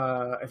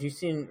know? Have you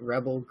seen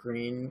Rebel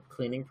Green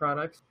cleaning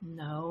products?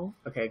 No.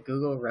 Okay,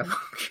 Google Rebel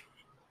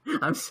Green.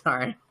 I'm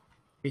sorry. If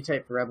you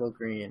type Rebel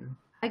Green.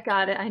 I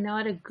got it. I know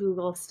how to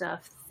Google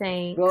stuff.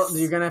 Thanks. Well,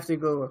 you're gonna have to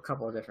Google a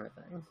couple of different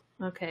things.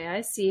 Okay, I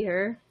see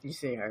her. You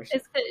see her.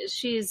 It's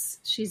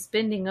she's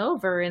bending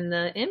over in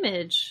the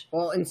image.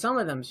 Well, in some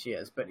of them she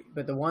is, but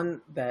the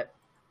one that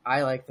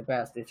I like the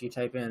best, if you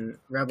type in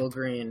Rebel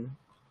Green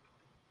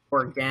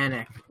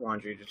organic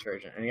laundry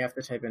detergent, and you have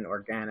to type in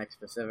organic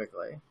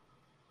specifically,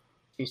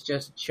 she's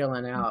just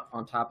chilling out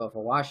on top of a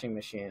washing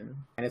machine,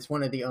 and it's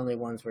one of the only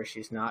ones where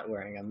she's not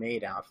wearing a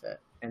maid outfit.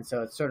 And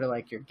so it's sort of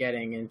like you're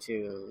getting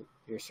into,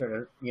 you're sort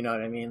of, you know what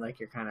I mean? Like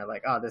you're kind of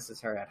like, oh, this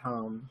is her at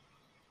home.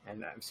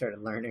 And I'm sort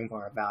of learning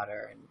more about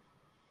her and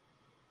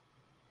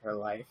her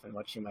life and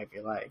what she might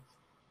be like.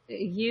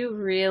 You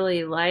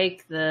really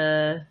like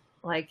the,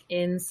 like,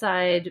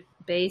 inside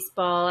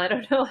baseball. I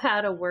don't know how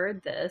to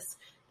word this.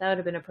 That would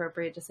have been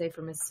appropriate to say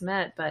for Miss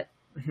Smet, but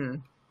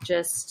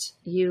just,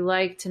 you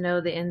like to know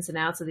the ins and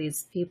outs of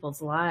these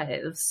people's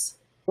lives.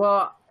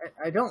 Well,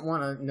 I don't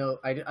want to know.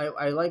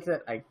 I like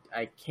that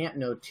I can't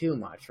know too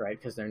much, right?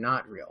 Because they're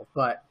not real.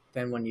 But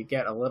then when you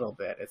get a little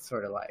bit, it's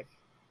sort of like,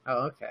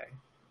 oh, okay.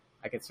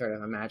 I could sort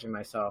of imagine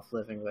myself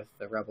living with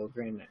the Rebel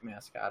Green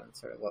mascot and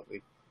sort of what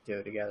we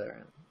do together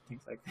and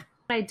things like that.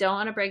 I don't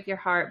want to break your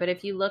heart, but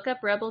if you look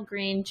up Rebel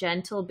Green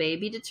Gentle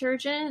Baby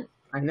Detergent.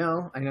 I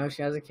know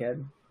she has a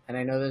kid. And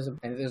I know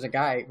there's a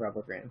guy,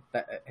 Rebel Green.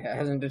 That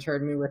hasn't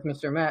deterred me with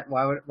Mr. Met.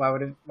 Why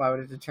would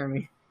it deter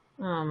me?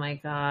 Oh my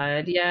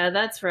God. Yeah,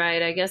 that's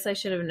right. I guess I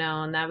should have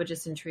known. That would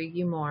just intrigue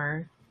you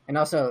more. And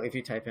also, if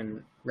you type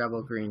in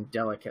Rebel Green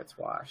Delicates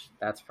Wash,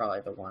 that's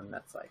probably the one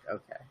that's like,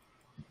 okay,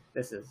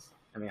 this is,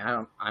 I mean,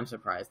 I'm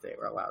surprised they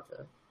were allowed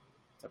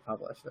to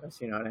publish this.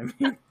 You know what I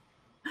mean?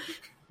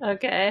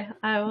 Okay.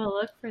 I will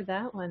look for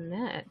that one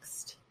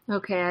next.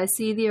 Okay. I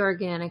see the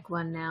organic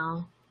one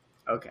now.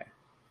 Okay.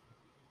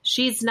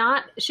 She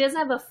doesn't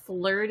have a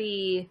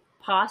flirty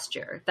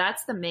posture.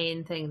 That's the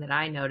main thing that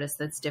I noticed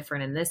that's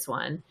different in this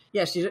one.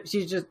 Yeah,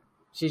 she's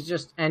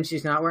just and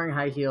she's not wearing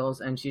high heels,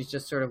 and she's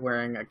just sort of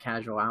wearing a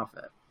casual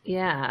outfit.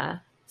 Yeah.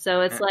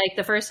 So it's like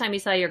the first time you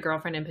saw your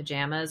girlfriend in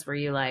pajamas, were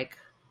you like,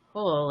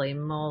 holy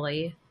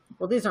moly?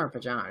 Well, these aren't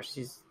pajamas.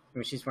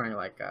 She's wearing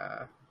like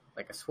a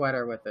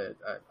sweater with a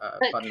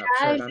button-up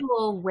shirt on.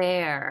 Casual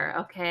wear,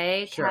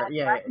 okay? Sure.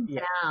 Yeah.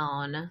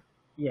 Down.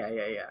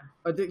 Yeah.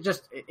 But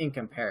just in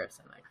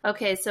comparison.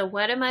 Okay, so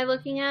what am I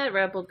looking at?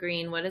 Rebel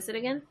Green. What is it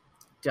again?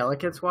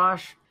 Delicates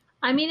Wash.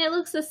 I mean, it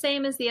looks the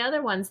same as the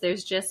other ones.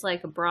 There's just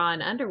like a bra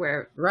and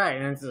underwear. Right,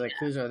 and it's like,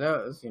 whose are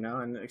those? You know,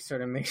 and it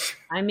sort of makes...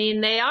 I mean,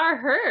 they are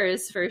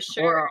hers for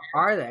sure. Or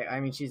are they? I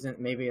mean,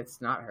 maybe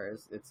it's not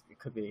hers. It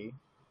could be...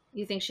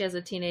 You think she has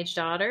a teenage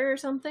daughter or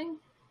something?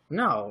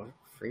 No,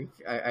 freak.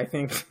 I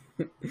think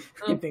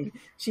I think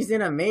she's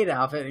in a maid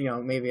outfit. You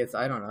know, maybe it's,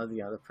 I don't know,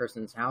 the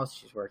person's house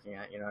she's working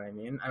at. You know what I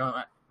mean?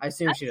 I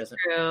assume That's she doesn't.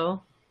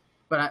 True.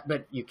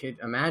 But you could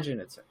imagine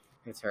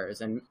it's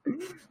hers. And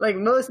like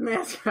most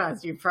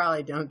mascots, you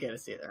probably don't get to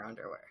see their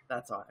underwear.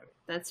 That's all I mean.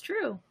 That's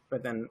true.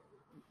 But then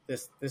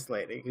this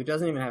lady, who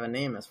doesn't even have a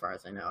name as far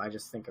as I know, I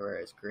just think of her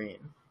as Green.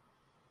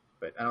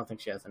 But I don't think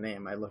she has a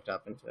name. I looked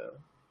up into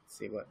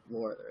see what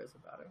lore there is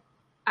about her.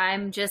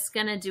 I'm just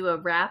gonna do a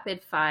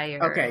rapid fire.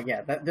 Okay,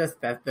 yeah,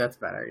 that's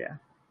better. Yeah.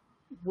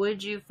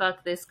 Would you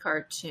fuck this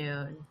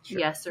cartoon? Sure.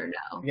 Yes or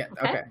no? Yeah.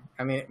 Okay.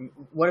 I mean,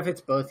 what if it's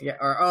both? Yeah.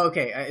 Or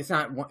okay, it's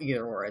not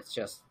either or. It's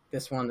just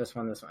this one.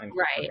 Right.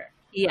 Okay.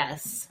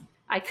 Yes.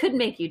 I could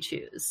make you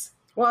choose.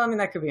 Well, I mean,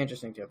 that could be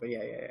interesting too. But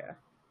yeah.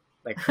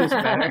 Like, who's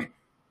better?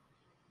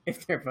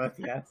 If they're both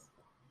yes.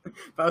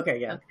 But okay,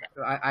 yeah.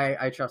 Okay.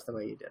 I trust the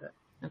way you did it.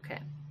 Okay.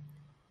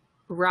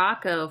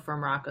 Rocco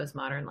from Rocco's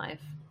Modern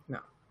Life. No.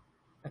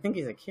 I think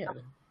he's a kid.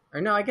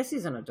 Or no, I guess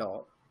he's an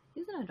adult.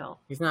 He's an adult.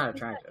 He's not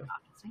attractive.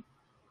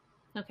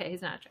 Okay,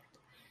 he's not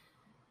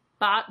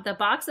attractive. The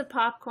box of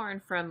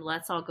popcorn from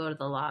Let's All Go to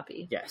the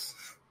Lobby. Yes.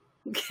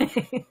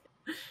 Okay.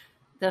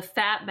 The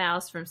fat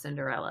mouse from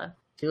Cinderella.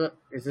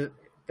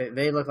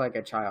 They look like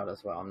a child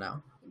as well.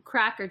 No.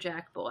 Cracker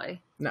Jack boy.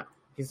 No.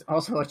 He's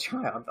also a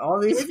child. All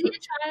these. Is he a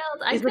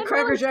child? He's a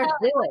Cracker Jack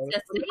boy. Like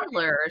a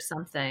sailor or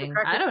something.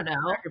 I don't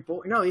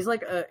know. No, he's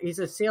like he's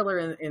a sailor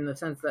in the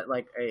sense that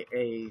like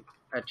a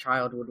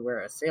child would wear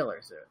a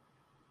sailor suit.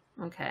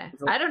 Okay.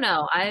 I don't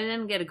know. I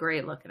didn't get a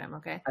great look at him.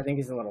 Okay. I think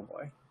he's a little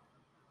boy.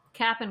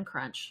 Cap'n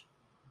Crunch.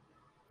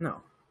 No.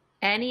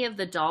 Any of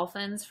the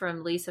dolphins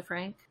from Lisa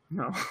Frank?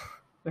 No.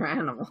 They're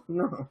animals.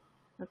 No.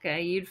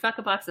 Okay, you'd fuck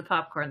a box of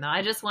popcorn though.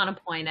 I just want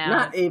to point out,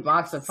 not a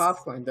box of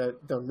popcorn,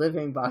 the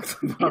living box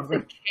of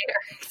popcorn.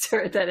 It's a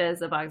character that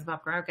is a box of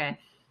popcorn. Okay,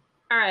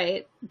 all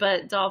right,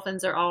 but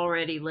dolphins are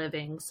already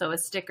living, so a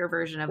sticker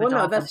version of a dolphin.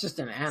 Well, no, that's just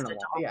an animal.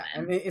 Yeah,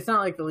 I mean, it's not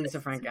like the Lisa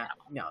Frank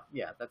animal. No,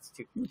 yeah, that's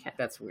too. Okay.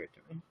 That's weird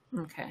to me.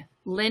 Okay,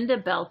 Linda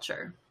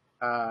Belcher.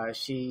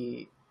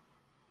 She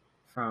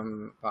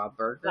from Bob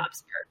Burger.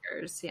 Bob's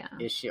Burgers. Yeah.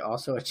 Is she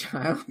also a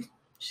child?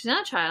 She's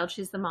not a child.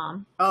 She's the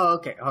mom. Oh,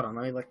 okay. Hold on.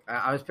 Let me look.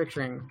 I was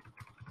picturing.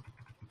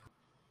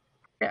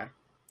 Yeah.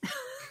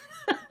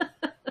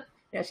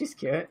 Yeah, she's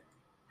cute.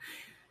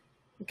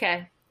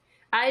 Okay.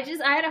 I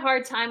had a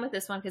hard time with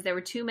this one because there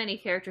were too many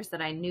characters that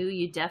I knew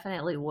you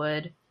definitely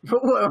would.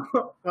 Well,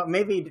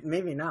 maybe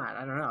not.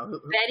 I don't know.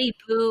 Betty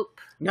Boop.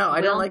 No,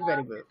 I don't like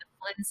Betty Boop.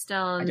 The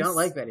Flintstones. I don't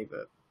like Betty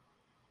Boop.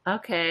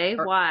 Okay,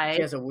 why?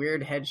 She has a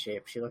weird head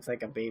shape. She looks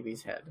like a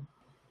baby's head.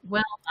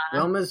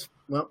 Wilma's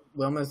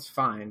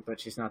fine,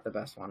 but she's not the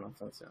best one on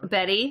Flintstones.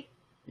 Betty?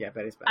 Yeah,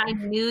 Betty's better. I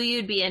knew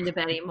you'd be into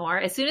Betty more.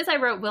 As soon as I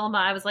wrote Wilma,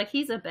 I was like,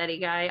 he's a Betty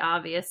guy,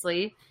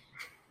 obviously.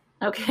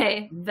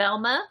 Okay,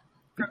 Velma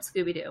from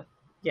Scooby-Doo.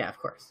 Yeah, of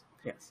course.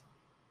 Yes.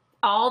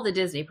 All the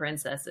Disney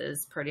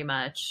princesses, pretty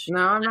much.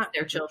 No, I'm not.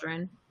 Their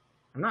children.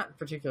 I'm not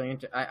particularly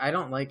into... I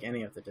don't like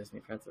any of the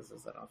Disney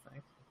princesses, I don't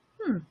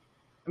think.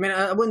 I mean,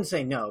 I wouldn't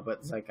say no, but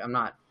it's like, I'm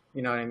not...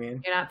 You know what I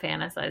mean? You're not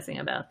fantasizing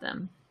about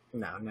them.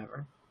 No,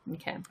 never.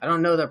 Okay. I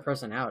don't know their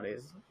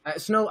personalities. I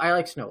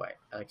like Snow White.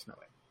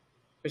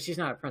 But she's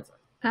not a princess.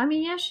 I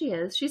mean, yeah, she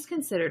is. She's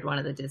considered one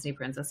of the Disney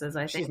princesses,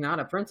 I think. She's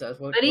not a princess.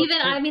 But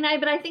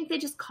I think they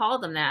just call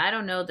them that. I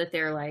don't know that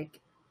they're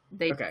like...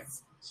 Okay.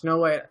 Snow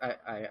White,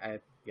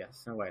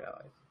 Snow White I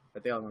like.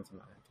 But the other ones I'm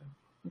not into.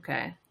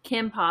 Okay.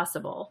 Kim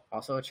Possible.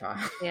 Also a child.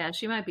 Yeah,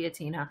 she might be a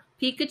Tina.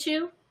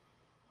 Pikachu?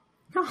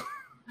 No.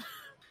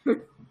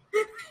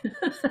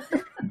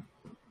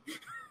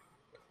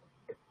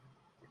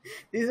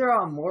 These are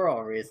all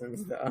moral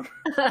reasons, though.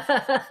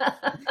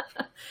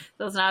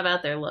 So it's not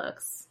about their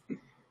looks.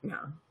 No.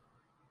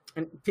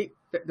 And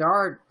there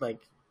are,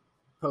 like,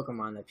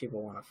 Pokemon that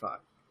people want to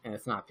fuck. And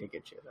it's not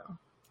Pikachu, though.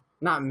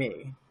 Not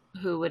me.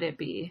 Who would it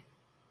be?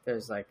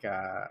 There's like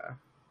a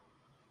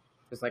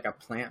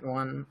plant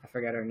one. I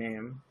forget her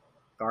name.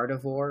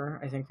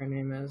 Gardevoir, I think her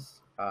name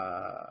is.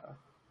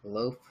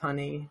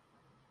 Lopunny.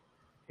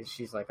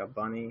 She's like a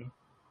bunny.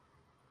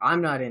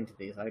 I'm not into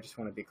these. I just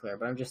want to be clear.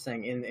 But I'm just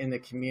saying in the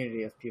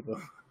community of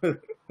people who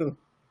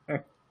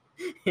are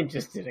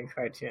interested in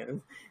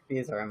cartoons,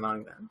 these are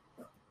among them.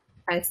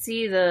 I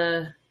see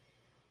the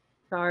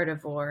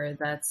Gardevoir.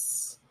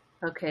 That's...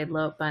 Okay,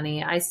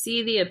 Lopunny. I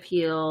see the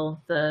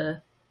appeal,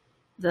 the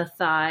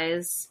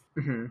thighs,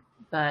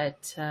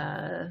 but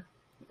a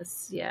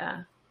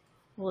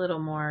little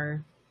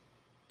more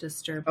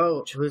disturbing.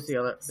 Oh, who's the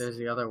other? There's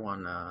the other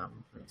one. Let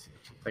me see.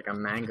 She's like a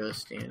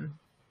mangosteen,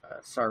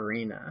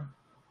 Sarina.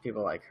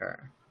 People like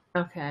her.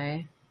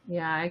 Okay,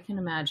 yeah, I can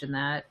imagine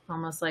that.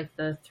 Almost like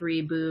the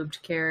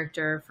three-boobed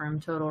character from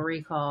Total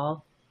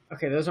Recall.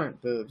 Okay, those aren't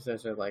boobs.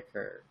 Those are like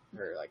her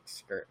like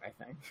skirt,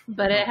 I think.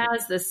 But it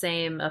has the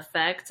same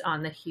effect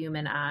on the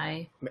human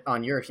eye.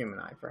 On your human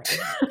eye, perhaps.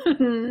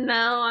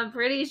 No, I'm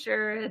pretty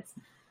sure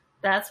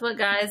that's what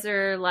guys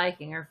are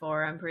liking her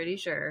for. I'm pretty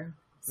sure.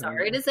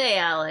 Sorry to say,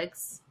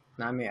 Alex.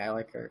 Not me. I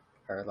like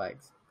her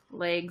legs.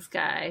 Legs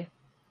guy.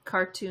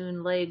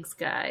 Cartoon legs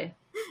guy.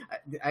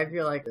 I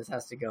feel like this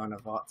has to go in a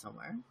vault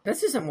somewhere.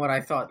 This isn't what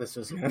I thought this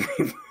was going to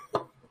be.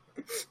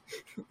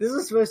 This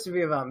is supposed to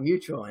be about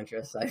mutual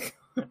interests. I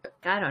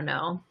don't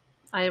know.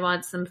 I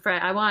want some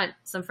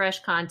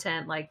fresh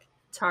content like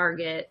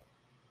Target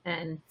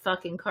and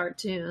fucking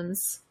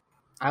cartoons.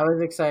 I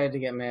was excited to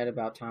get mad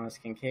about Thomas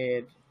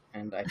Kincaid,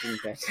 and I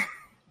think that's...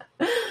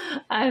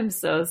 I'm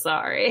so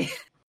sorry.